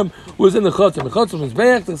Hashem was in the Chotzer. The Chotzer was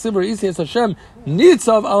Mizbeach. The Sibur Isyas Hashem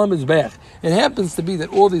Nitzav Al Mizbeach. It happens to be that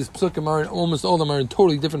all these psukim are almost all of them are in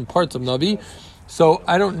totally different parts of Navi. So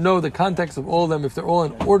I don't know the context of all of them. If they're all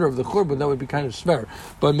in order of the Churban, that would be kind of shver.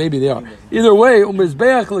 But maybe they are. Either way,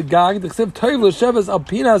 Mizbeach Legag. The Ksiv Toiv L'Shevas Al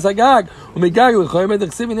Pinas Agag. Umegag L'Choymed. The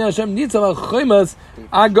Ksiv Inei Hashem Nitzav Al Choymas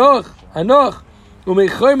Agoch Anoch. Again,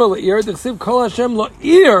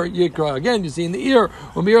 you see in the ear,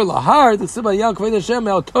 it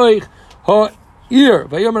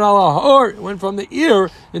went from the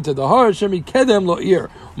ear into the heart.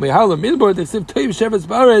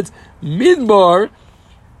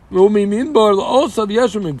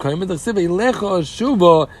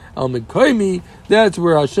 That's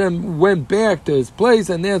where Hashem went back to his place,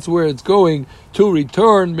 and that's where it's going to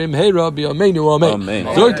return. You're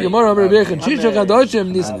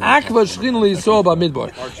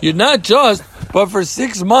not just, but for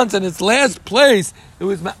 6 months, and its last place, it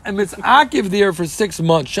was Mitzakiv there for 6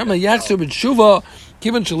 months. Shema Yachsu b'tshuva,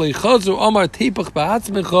 Kivan Shalei Chazu, Omar Tipach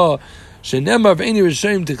Ba'atzmecha, Shenemar V'eni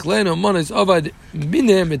Rishayim Tichlenu Monis Ovad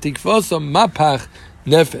Binem Etikvasa Mapach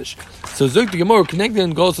Nefesh. So Zuk the Gemara connected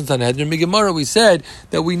in Golson Sanhedrin. Gemara we said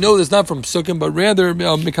that we know this not from Psukim, but rather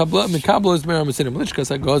Mikabla is Meram Asinim. Lishkas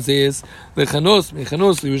Hagozis Lechanos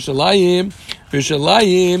Yerushalayim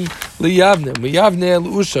Liyavne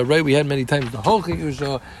L'Usha. Right, we had many times the Holchi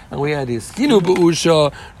Usha, and we had his Skinu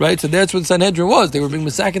B'Usha. Right, so that's what Sanhedrin was. They were being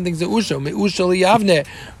massacring things at Usha Liyavne.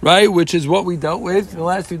 Right, which is what we dealt with in the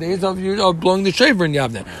last few days of blowing the shaver in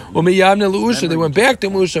Yavne. Yavne L'Usha. They went back to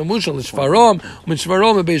Musha L'Shvarom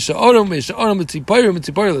Be'Sha Oram Mitziparim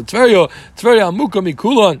L'Tveria Amuka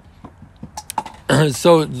Mikulon.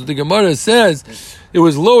 So the Gemara says it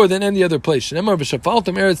was lower than any other place. So it was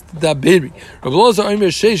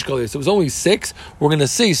only 6. We're going to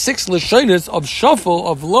say 6 lashonos of shuffle,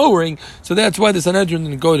 of lowering. So that's why the Sanhedrin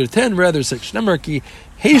didn't go to 10, rather 6. Heishach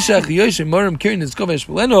Yoshim Morim Kirin is Kov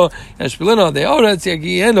Eshpileno the Oretz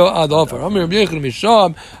Yagieno Ad Ofer Amir Yechon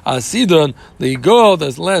Misham Asidon Ligol.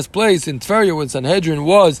 That's the last place in Tveria when Sanhedrin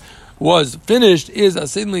was finished is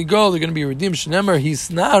Asidon Ligol. They're going to be redeemed. Shnemer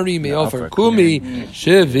Hisnari Meofer Kumi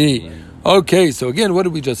Shevi. Okay, so again, what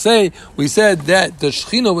did we just say? We said that the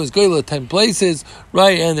Shechina was Goyla 10 places,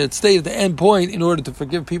 right, and it stayed at the end point in order to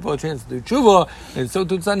forgive people a chance to do tshuva, and so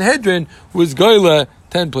to Sanhedrin was Goyla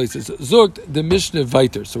 10 places. Zukt the Mishnah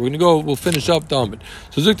weiter. So we're going to go, we'll finish up the Amid.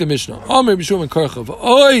 So Zukt the Mishnah. Amr B'Shum and Karchav.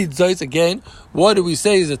 Oy, Zayis, again, what do we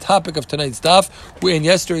say is the topic of tonight's daf? In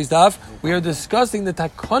yesterday's daf, we are discussing the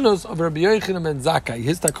takanos of Rabbi Yochanan ben Zakkai.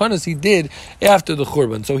 His takanos he did after the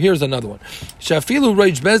Churban. So here's another one. Shafilu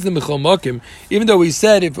Reish Bezdin B'chol Mokim. Even though we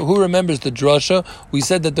said, if who remembers the drasha, we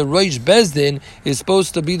said that the Reish Bezdin is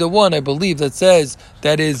supposed to be the one, I believe, that says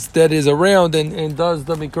that is around and does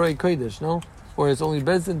the Mikrei Kodesh, no? Or it's only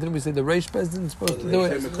Bezdin? Didn't we say the Reish Bezdin is supposed to do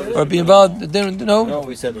it? Or be involved? No,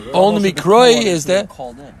 we said only Mikroi is that.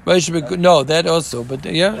 Called in. Reish, no, that also, but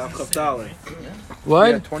yeah. What?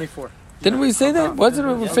 Yeah, 24. Didn't we say that?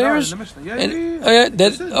 Wasn't it Farish? Yeah.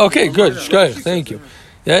 Okay, good. Thank you.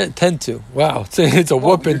 Yeah, 10-2. Wow, it's a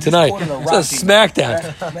whooping tonight. It's a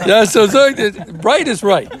smackdown. Yeah, so right is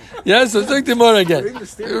right. Yeah, so Zuk the Gemara again.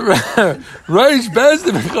 Reish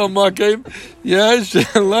Bezdin B'chol Mokim. Yes,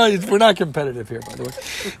 we're not competitive here, by the way.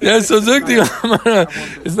 Yeah, so Zuk the Gemara.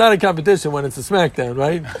 It's not a competition when it's a smackdown,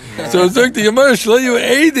 right? So Zuk the Gemara Shloyu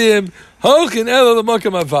Eidim Hochin Elo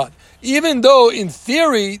L'Mokim Avad. Even though in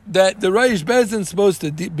theory that the Reish Bezdin is supposed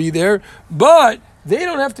to be there, but they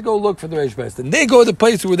don't have to go look for the Reish Bezdin. They go to the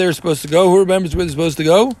place where they're supposed to go. Who remembers where they're supposed to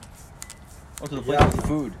go? Oh, to the place with the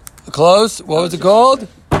food. Close. What was it called?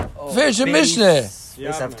 Fish and Mishnah.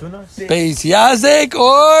 Beis Yazek,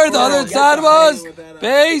 or the other side was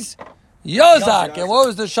Beis Yozak. And what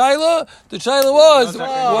was the Shaila? The Shaila was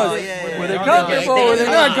were they comfortable or were they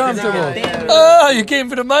not comfortable? Oh, you came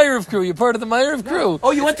for the Meyerov crew. You're part of the Meyerov crew.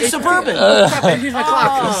 Oh, you went to Suburban. Here's my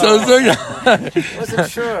clock. So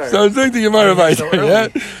Wasn't sure. So Zuk the Gemara yeah?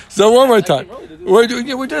 So one more time. We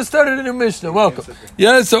just started a new Mishnah. Welcome.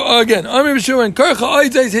 Yeah, so again, Amir B'Shua and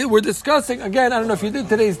Karcha, we're discussing, again, I don't know if you did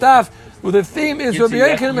today's daf, well, the theme is Rabbi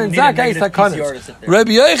Yochanan ben Zakkai's takanos.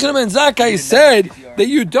 Rabbi Yochanan ben Zakkai said that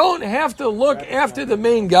you don't have to look after the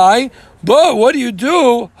main guy, but what do?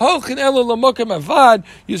 You're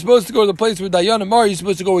supposed to go to the place where Dayan and Mar. You're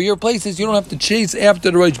supposed to go where your place is. You don't have to chase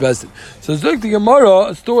after the Reish Bezdin. So Zuk the Gemara,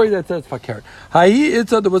 a story that says Fakir.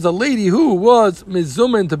 There was a lady who was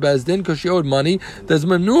mizumen to Bezdin because she owed money. There's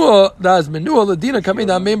menua ladina coming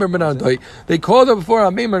to Ameimer ben Adoy. They called her before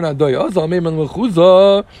Ameimer ben Adoy. Also Ameimer ben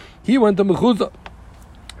Mechuzah. He went to Mechuzah.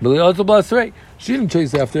 She didn't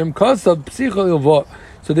chase after him. So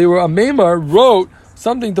they were, Ameimer wrote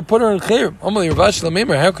something to put her in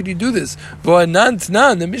chayrim. How could you do this?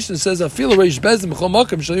 The Mishnah says, it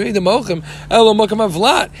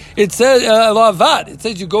says, it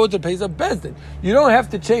says you go to the place of Bezdin. You don't have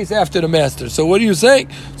to chase after the master. So what are you saying?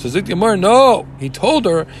 So Zuk the Gemara, no. He told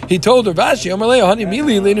her, Rashi,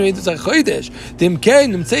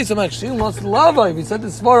 we said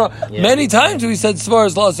this Svara many times. We said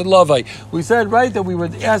Svara's lost in Lavai. We said, right, that we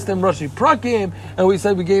would ask them Rashi Prakim, and we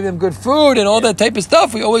said we gave them good food and all that type of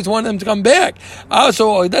stuff. We always wanted them to come back.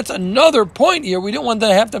 So that's another point here. We didn't want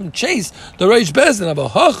to have them chase the Reish Bezdin.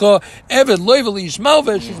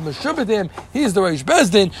 She's Meshubadim. He's the Reish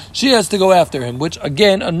Bezdin. She has to go after him. Which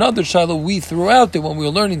again, another shiloh we threw out there when we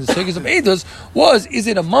were learning the Sukkos of Eidos was: is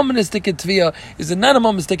it a monistic tviyah? Is it not a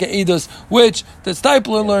monistic Eidos? Which the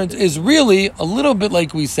Stipler learns is really a little bit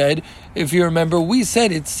like we said. If you remember, we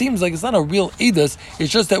said it seems like it's not a real Eidos.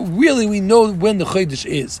 It's just that really we know when the Chodesh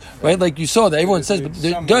is, right? Like you saw that everyone says,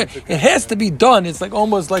 but it has to be done. It's like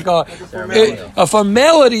almost like a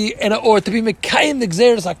formality or to be Mekayim the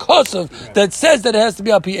Gzeres HaKosov that says that it has to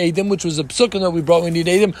be Api Eidim, which was a psukkah that we brought. We need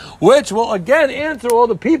Eidim, which will again answer all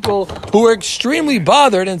the people who were extremely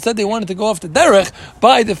bothered and said they wanted to go off the derech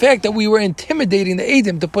by the fact that we were intimidating the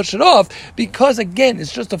Eidim to push it off, because again,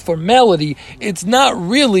 it's just a formality. It's not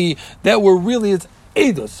really that we're really it's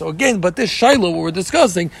Eidos. So again, but this Shiloh, what we're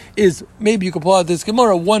discussing, is maybe you could pull out this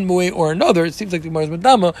Gemara one way or another. It seems like the Gemara is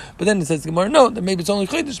Madama, but then it says the Gemara, no, that maybe it's only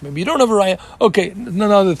Chodesh. Maybe you don't have a Raya. Okay,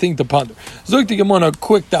 another thing to ponder. Zuk the Gemara,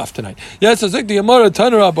 quick daf tonight. Yes, so Zuk the Gemara,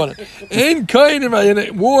 Tanur Rabbanan. In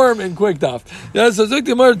Kainim, warm and quick daf. Yes, so Zuk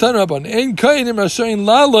the Gemara, Tanur Rabbanan. In Kainim, Rashayin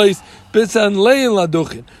Lalois, Bisan Lein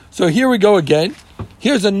Laduchin. So here we go again.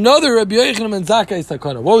 Here's another Rabbi Yochanan ben Zakkai's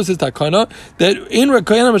takana. What was his takana? That in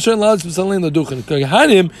Rakayanim Hashem Lalas B'Salin LaDuchen,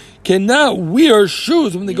 Kohanim cannot wear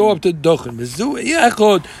shoes when they go up to Duchen.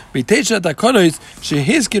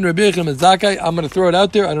 I'm going to throw it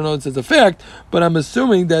out there. I don't know if it's a fact, but I'm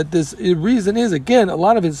assuming that this reason is, again, a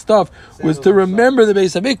lot of his stuff was to remember the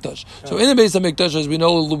Beis HaMikdash. So in the Beis HaMikdash, as we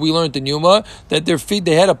know, we learned in Yuma, that their feet,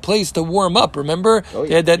 they had a place to warm up. Remember?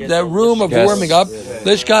 They had that room of warming up.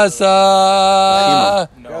 Lishkas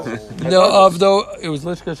No, it was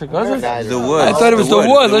Lishka Shekazas? The wood. I thought it was the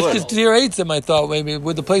wood. wood. Lishka Tir Eitzim, I thought, maybe,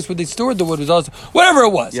 with the place where they stored the wood was also, whatever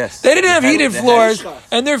it was. Yes. They didn't have heated They floors, had-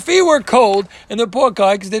 and their feet were cold, and the poor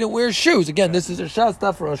guy, because they didn't wear shoes. Again, this is a shot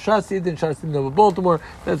stuff for a Shasi, then Shasi of Baltimore.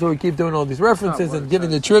 That's why we keep doing all these references and giving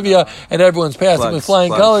the trivia, and everyone's passing with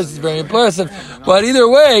flying colors. It's very impressive. But either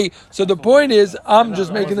way, so the point is, I'm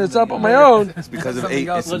just making this up on my own. It's because of eight.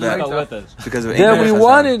 It's because of eight. That we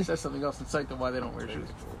wanted. Says something else in sight than why they don't wear shoes.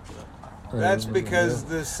 That's because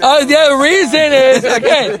the The reason is,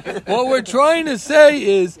 again, what we're trying to say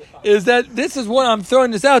is that this is what I'm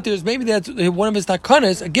throwing this out there, is maybe that's one of his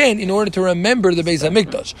takanas, again, in order to remember the Beis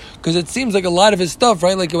HaMikdash. Because it seems like a lot of his stuff,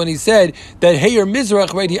 right, like when he said that Heyer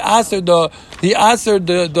Mizrach, right, he asked the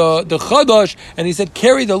Chadash, and he said,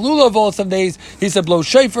 carry the lulav all some days, he said, blow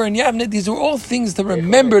shofar and yavnet, these are all things to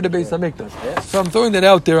remember the Beis HaMikdash. So I'm throwing that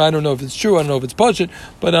out there, I don't know if it's true, I don't know if it's pashut,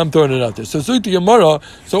 but I'm throwing it out there. So Sukti Gemara,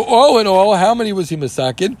 so all in all, how many was he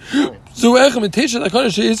masakin? So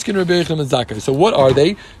what are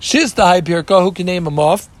they? Shis the high pirka, who can name them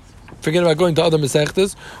off? Forget about going to other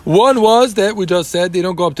mesechtas. One was that we just said they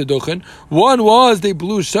don't go up to duchen. One was they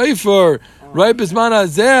blew shofar. Right, bisman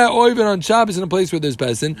hazeh, or even on Shabbos in a place where there's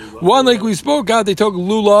besin. One, like we spoke out, they took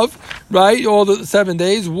lulav, right, all the 7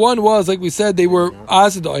 days. One was, like we said, they were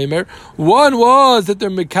asid oimer. One was that they're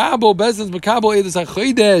mekabel, besin's mekabel edus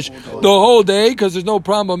hachidesh the whole day, because there's no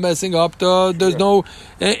problem of messing up. There's no,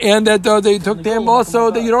 and that they took them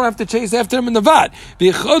also that you don't have to chase after them in the vat.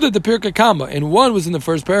 V'yichodet the pirka kama, and one was in the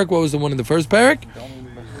first parak. What was the one in the first parak?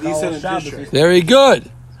 Very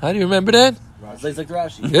good. How do you remember that? It's like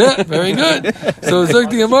Rashi. Yeah, very good. So Zuk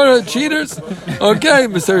the Gemara, cheaters. Okay,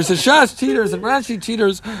 Mr. Shas, cheaters, and Rashi,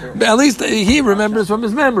 cheaters. At least he remembers from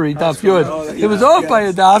his memory, Daf Yud. It was off by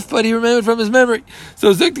a Daf, but he remembered from his memory.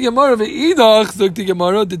 So Zuk the Gemara, Ve'idach, Zuk the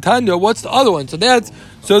Gemara, the Tanya, what's the other one? So that's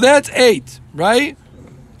 8, right?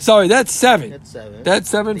 Sorry, that's 7. That's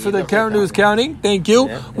 7 for the Karen who's counting. Thank you.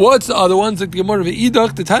 Yeah. What's the other ones? Like the Gemara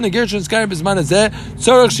Ve'idach, the Tanya Gershon, Skar, Bisman Hazeh,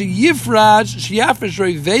 Tzorach, Sheyifraj, Sheyafish,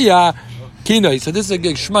 Reveya, Kinoi. So this is a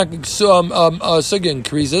shmak sugya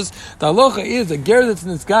increases. The halacha is a ger that's in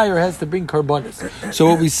this guy or has to bring karbanis. So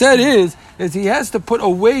what we said is he has to put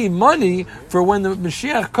away money for when the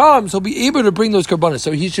Mashiach comes, he'll be able to bring those karbanis.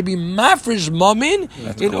 So he should be mafresh mamin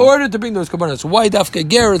in order to bring those karbanis. Why dafka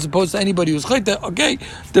ger as opposed to anybody who's chayta? Okay,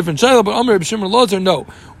 different shayla. But Amar B'Shimon Lozer, no.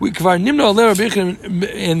 We kvar nimno alei Rabbi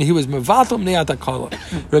Yochanan, and he was mevatom ne'atakala.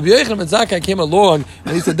 Rabbi Yochanan ben Zakkai came along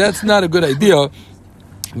and he said that's not a good idea.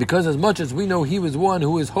 Because as much as we know he was one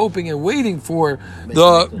who was hoping and waiting for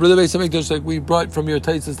the Beis HaMikdash, like we brought from your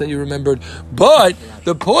taisus that you remembered. But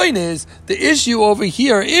the point is, the issue over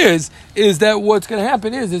here is that what's going to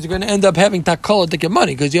happen is you're going to end up having takala to get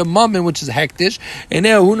money, because you have mammon, which is hektish, and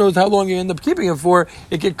now who knows how long you end up keeping it for,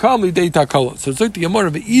 it can calmly day takala. So it's like the Gemara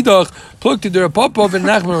of Idach, pluk to the Rapapov and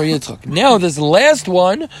Nachman or Yitzchak. Now this last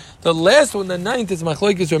one, the 9th is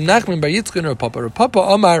Machlokes Reb Nachman bar Yitzchak and Rapapa.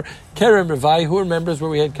 Rapapa Amar Kerem Revai. Who remembers where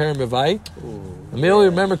we had Kerem Revai? Emil, you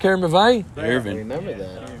remember Kerem Revai? Irvin. Remember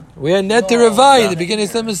that. We had Neter Revai at the beginning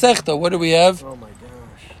of the Masechta. What do we have? Oh my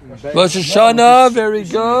gosh. Rosh Hashanah, very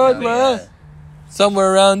good.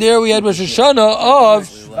 Somewhere around there we had Rosh Hashanah of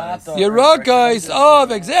Yerakais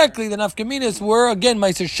of, exactly, the Nafkaminas were, again,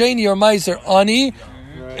 Meiser Sheni or Meiser Ani.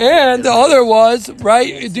 And the other was,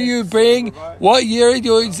 right, do you bring, what year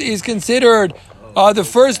is considered the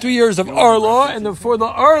first 2 years of Arla, and for the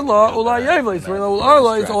Arla, Ulay Yevlis, for the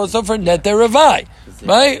Arla is also for Neter Revai.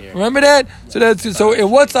 Right? Remember that? So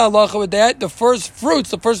and what's the halacha with that? The first fruits,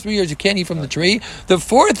 the first 3 years you can't eat from the tree. The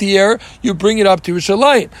 4th year, you bring it up to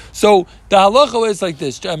Yerushalayim. So the halacha is like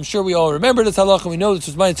this. I'm sure we all remember this halacha. We know this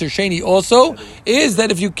was Ma'aser Sheni also, is that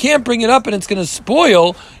if you can't bring it up and it's going to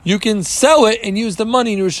spoil, you can sell it and use the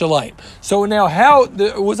money in Yerushalayim. So now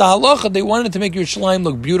it was a halacha, they wanted to make Yerushalayim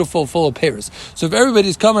look beautiful, full of Paris. So if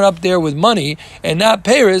everybody's coming up there with money and not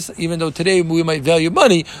Paris, even though today we might value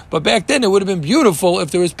money, but back then it would have been beautiful if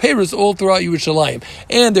there was Paris all throughout Yerushalayim.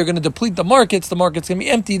 And they're going to deplete the market's going to be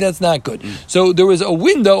empty, that's not good. So there was a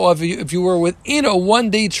window of, if you were within a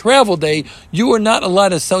 1-day travel day, you were not allowed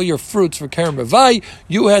to sell your fruits for Kerem Revai,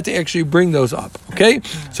 you had to actually bring those up. Okay?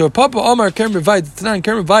 So Papa Omar Kerem Revai, Tanan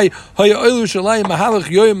Kerem Revai, Haya Oilu Shalayim Mahalach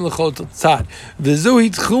Yoyim L'chol Tzad. V'zuhi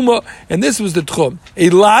Tchuma, and this was the Tchum. A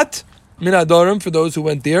lot, Min Adorim, for those who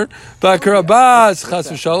went there. V'akarabas,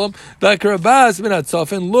 Chas v'shalom. V'akarabas, Min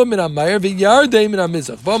Atzofin, Lo Min Amayr, V'yardei Min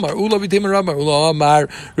Amizach. V'amar, Ula V'tim Ramar, Ula Amar,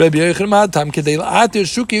 Rabbi Yochanan Matam, Kedei L'atir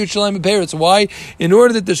Shuki Yerushalayim Peretz. Why? In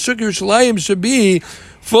order that the Shuki Yerushalayim should be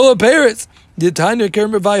full of parrots. The Tanya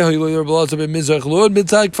Kerem Bavai Hoyler Balaza Mizrach Lord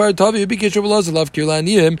Mitzak Kfar Tavi Bikisha Balaza Lav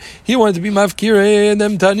Kirlaniyim. He wanted to be Mafkir and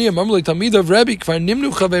them Taniyim. Amrli Tamid of Rabbi Kfar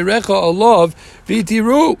Nimnu Chaverecha Alav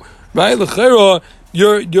Vitiru. Right, Lechera,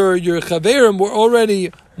 your Chaverim were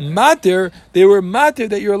already matter. They were matter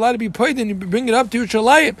that you're allowed to be paid and you bring it up to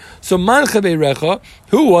Yerushalayim. So Man Chaverecha,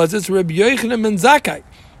 who was it? Rabbi Yochanan ben Zakkai.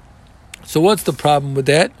 So what's the problem with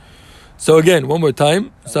that? So again, one more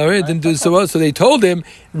time. Sorry, I didn't do so well. So they told him,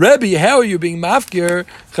 Rebbe, how are you being mafkir?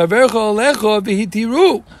 Chavercha alecha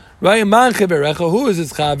v'hitiru. Right, man chaverecha. Who is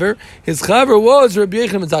his chaver? His chaver was Rabbi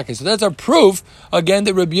Yochanan ben Zakkai. So that's our proof again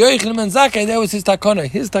that Rabbi Yochanan ben Zakkai, that was his takana.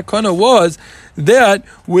 His takana was that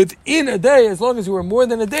within a day, as long as you were more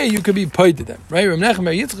than a day, you could be paid to them. Right? Rav Nachman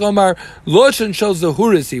bar Yitzchak Amar Loshen shows the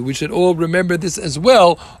hurisi. We should all remember this as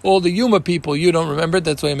well. All the Yuma people, you don't remember it.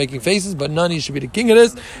 That's why I'm making faces. But Nani should be the king of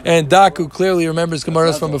this. And Daku clearly remembers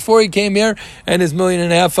Gemaras from before he came here, and his 1.5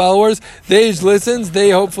 million followers. They listens.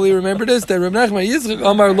 They hopefully remember this. That Rav Nachman bar Yitzchak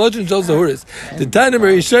Amar Loshen shows the huris. The time of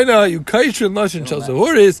Rishona, you kaishin Loshen shows the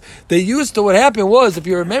huris. They used to. What happened was, if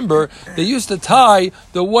you remember, they used to tie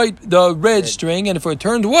the red string, and if it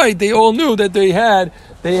turned white, they all knew that they had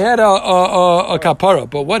a kapara.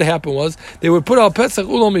 But what happened was they would put al pesach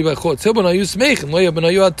ulam ibachot silbanayu smeichin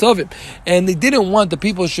loyabanayu atzavim, and they didn't want the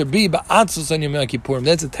people should be ba'atzus on Yom Kippurim.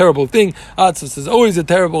 That's a terrible thing. Atzus is always a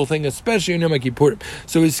terrible thing, especially on Yom Kippurim.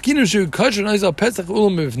 So iskinu shu kashon al pesach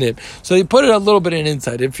ulam ibvnim. So they put it a little bit in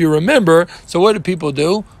inside. If you remember, so what did people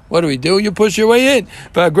do? What do? You push your way in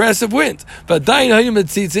by aggressive winds. But dain hayim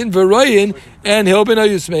etzitzin v'royin and hilben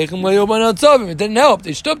hayusmeichim le'yoban atzavim. It didn't help.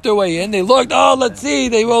 They stopped their way in. They looked. Oh, let's see.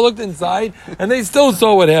 They all looked inside, and they still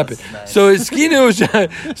saw what happened. So iskinu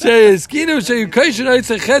sheyukayshin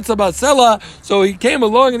aitzechetz abasela. So he came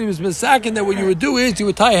along and he was misakin that what you would do is you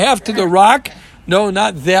would tie half to the rock. No,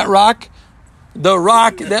 not that rock. The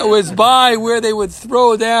rock that was by where they would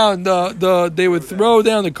throw down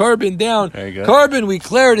the carbon down. Carbon, we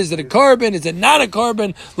declared, is it a carbon? Is it not a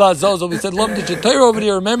carbon? La Zozo, we said Lam T'Chetayr over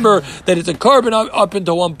here. Remember that it's a carbon up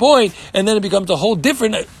into one point, and then it becomes a whole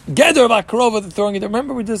different gather of Akrova throwing it.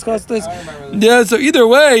 Remember we discussed this? Yeah, so either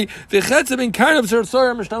way, the Chetzim in kind of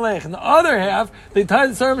Sorah Mishnalech. And the other half, they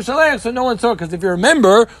tied the Sorah Mishnalech so no one saw. Because if you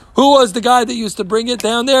remember, who was the guy that used to bring it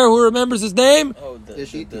down there? Who remembers his name?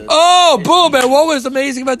 Boom! And what was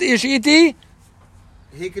amazing about the Ishiti?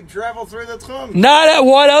 He could travel through the Tchum.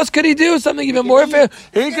 What else could he do? Something even more fancy.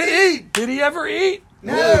 He could eat. Did he ever eat?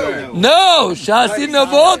 No. Shastin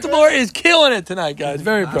of Baltimore is killing it tonight, guys.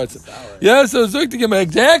 Very impressive. Yeah, so Zook to give him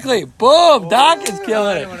exactly. Boom! Doc is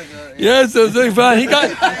killing it. Yeah, so Zook he got.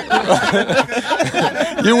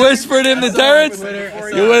 You whispered in the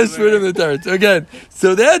turrets. Again.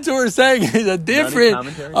 So that's what we're saying is a different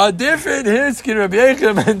Hiskin Rabbi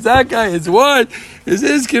Yochanan ben Zakkai is what? Is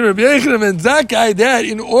Hiskin Rabbi Yochanan ben Zakkai that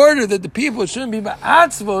in order that the people shouldn't be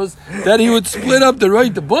ba'atzvos, that he would split up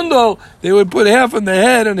the bundle, they would put half on the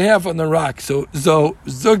head and half on the rock. So Zog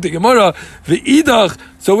the Gemara, V'idach.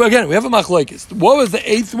 So again, we have a machlokes. What was the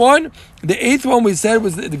 8th one? The 8th one we said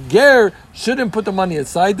was that the ger shouldn't put the money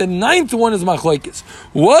aside. The 9th one is machlokes.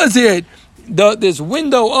 Was it this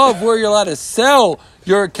window of where you're allowed to sell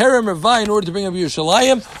your kerem revai in order to bring up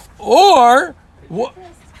Yerushalayim, or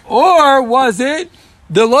was it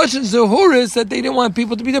the Loshen Zahuris that they didn't want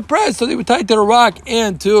people to be depressed, so they would tie to the rock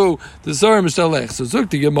and to the Sorah Mishalech. So Zuk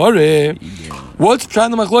the Gemara, what's Pshat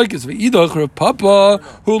the Machlokes? V'idach Rav Papa,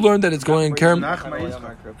 who learned that it's going in kerem.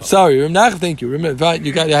 Sorry, Rav Nachman, thank you.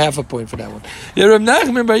 You got a half a point for that one. Yeah, Rav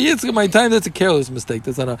Nachman bar Yitzchak, my time, that's a careless mistake.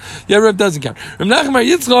 That's not a... Yeah, Rav doesn't count. Rav Nachman bar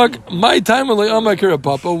Yitzchak, my time will like Rav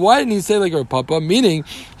Papa. Why didn't he say like Rav Papa? Meaning,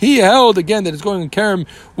 he held, again, that it's going in kerem.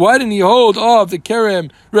 Why didn't he hold off the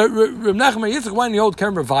kerem? Rav Nachman bar Yitzchak, why didn't he hold kerem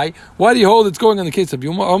Ravai? Why do you hold it's going on the case of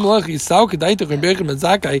Yuma?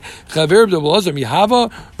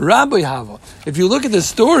 If you look at the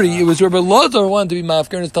story, it was Rabbi Lazar wanted to be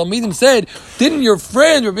mafkir, and his Talmidim said, didn't your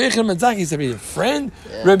friend Rabbi Yochanan ben Zakkai? He said, your friend?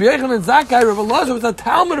 Yeah. Rabbi Yochanan ben Zakkai, Rabbi Lazar was a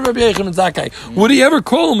Talmud of Rabbi Yochanan ben Zakkai. Would he ever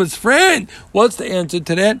call him his friend? What's the answer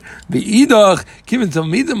to that?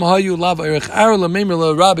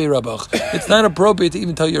 It's not appropriate to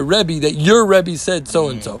even tell your Rebbe that your Rebbe said so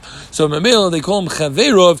and so. So Mamela, they call him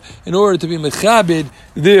Chaverov in order to be mechabed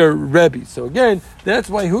their Rebbe. So again, that's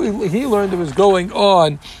why he learned it was going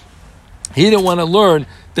on. He didn't want to learn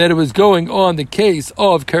that it was going on the case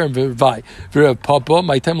of Karen V'Vai. V'Rav Papa,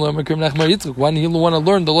 my time learn Karen Nachman Yitzchak. When he want to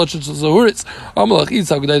learn the Lashon Shel Zahuris, Amalach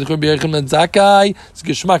Yitzchak G'day Rabbi Yechon Ben Zakkai. It's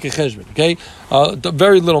Geshmak Cheshbon. Okay,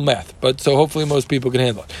 very little math, but so hopefully most people can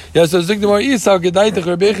handle it. Yeah, so Zikdamar Yitzchak G'day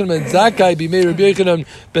Rabbi Yechon Ben Zakkai. Be made Rabbi Yechon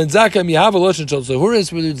Ben Zakkai. We have a Lashon Shel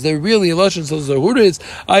Zahuris, whether it's there really a Lashon Shel Zahuris.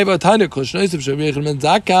 I have a Tanya Kloshnois of Rabbi Yechon Ben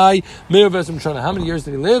Zakkai. How many years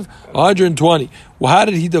did he live? 120. Well, how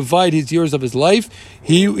did he divide his years of his life?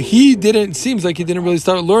 He didn't. Seems like he didn't really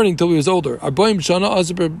start learning until he was older.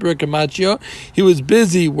 He was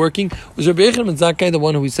busy working. Was Rabbi Yechon ben Zakkai the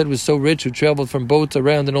one who we said was so rich, who traveled from boats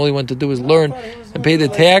around, and all he wanted to do was learn and pay the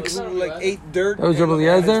tax? Like ate dirt. That was Rabbi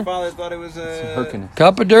Eliezer. His father thought it was a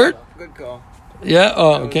cup of dirt. Good call. Yeah.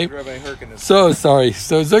 Oh, okay. So sorry.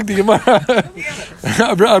 So Zuk the Gemara.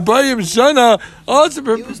 Abayim Shana also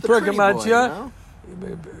Pergamachia.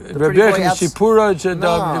 Rabbi Yechon Shipura,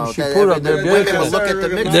 Shipura. Look at the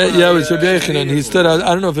Yeah, it was Rabbi Yechon, and he stood out. I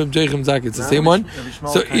don't know if Rabbi Yechon Zakkai it's the same one.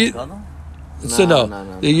 So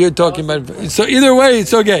no, you're talking about. So either way,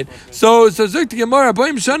 it's okay. So Zuk the Gemara.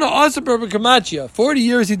 Abayim Shana also Pergamachia. 40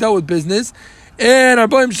 years he dealt with business. And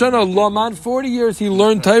Arbaim Shana Laman, 40 years he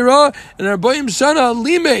learned Torah, and Arbaim Shana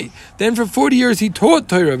Lime. Then for 40 years he taught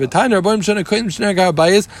Torah. V'tayna Arbaim Shana Koyim Shnei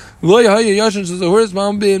Garabayis Lo Yahaya Yashin Shazahuris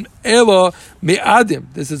Ma'am Bin Ela Me'adim.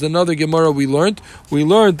 This is another Gemara we learned. We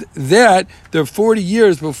learned that there are 40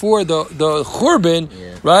 years before the Churban,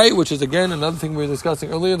 right? Which is again another thing we were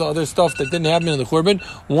discussing earlier. The other stuff that didn't happen in the Churban.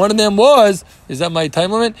 One of them was. Is that my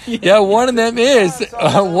time limit? Yeah. One of them is.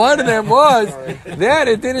 One of them was that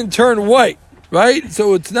it didn't turn white. Right?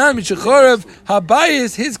 So it's not Mishachorev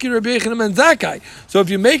Habayis Hiskin Rabbi Yechon Ben Zakkai. So if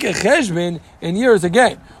you make a cheshbon in years,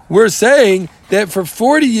 again, we're saying that for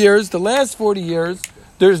 40 years, the last 40 years,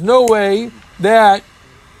 there's no way that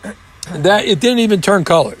it didn't even turn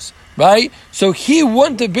colors. Right? So he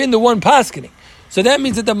wouldn't have been the one paskening. So that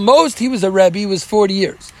means that the most he was a Rebbe was 40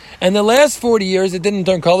 years. And the last 40 years, it didn't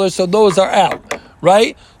turn colors, so those are out.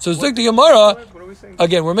 Right? So Zuk the Gemara.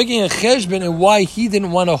 Again, we're making a cheshbon and why he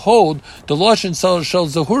didn't want to hold the Lashon Shel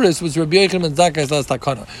Zahuris was Rabbi Yechon ben Zakkai's last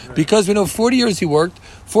takana. Because we know 40 years he worked,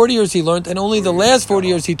 40 years he learned, and only the last 40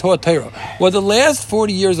 years he taught Torah. Well, the last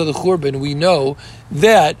 40 years of the Churban, we know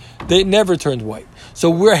that they never turned white. So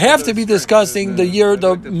we have to be discussing the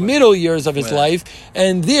middle years of his life,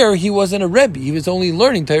 and there he wasn't a Rebbe. He was only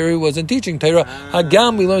learning Torah. He wasn't teaching Torah.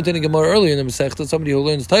 Hagam, we learned in the Gemara earlier in the Masechta, somebody who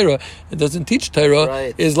learns Torah and doesn't teach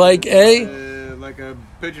Torah is like a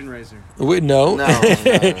pigeon raiser. No.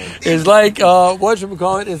 It's like what should we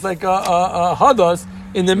call it? It's like a hadas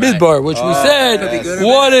in the midbar, which we said,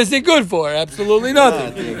 what is it good for? Absolutely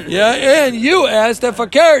nothing. Yeah, and you asked if a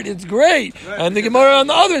carrot, it's great. And the Gemara on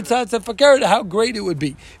the other side said for carrot, how great it would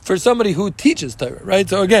be for somebody who teaches Torah, right?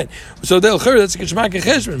 So again, that's a Geshmak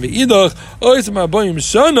Cheshbon. V'idach, oisem arboim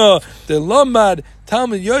shana, the lamad,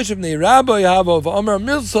 Talmud Yoshev Nei Rabbi Havo v'Amar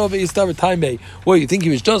Milso v'Yistav Taimei. Well, you think he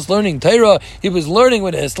was just learning Torah? He was learning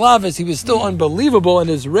with Eslavis. He was still unbelievable, and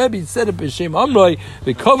his Rebbe said it b'Shem Amroi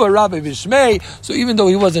v'Kova Rabbi v'Shmei. So even though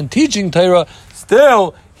he wasn't teaching Torah,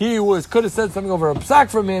 still he could have said something over a psak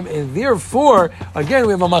from him, and therefore, again,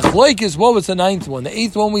 we have a machlokes. What was the ninth one? The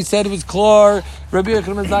eighth one we said was klar. Rabbi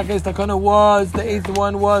Yechon ben Zakkai's takana was. The eighth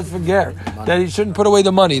one was for ger, that he shouldn't put away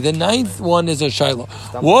the money. The ninth one is a shiloh.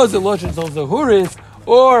 Was it Lashon Shel Zahuris,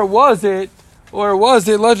 or was it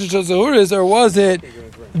Lashon Shel Zahuris, or was it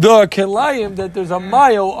the Kelayim that there's a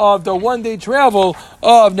mile of the 1 day travel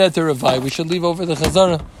of Neter Ravai? We should leave over the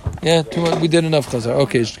Chazara. Yeah, we did enough Chazara.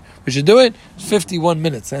 Okay, we should do it. It's 51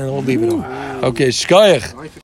 minutes, and we'll leave it over. Okay, shkayach.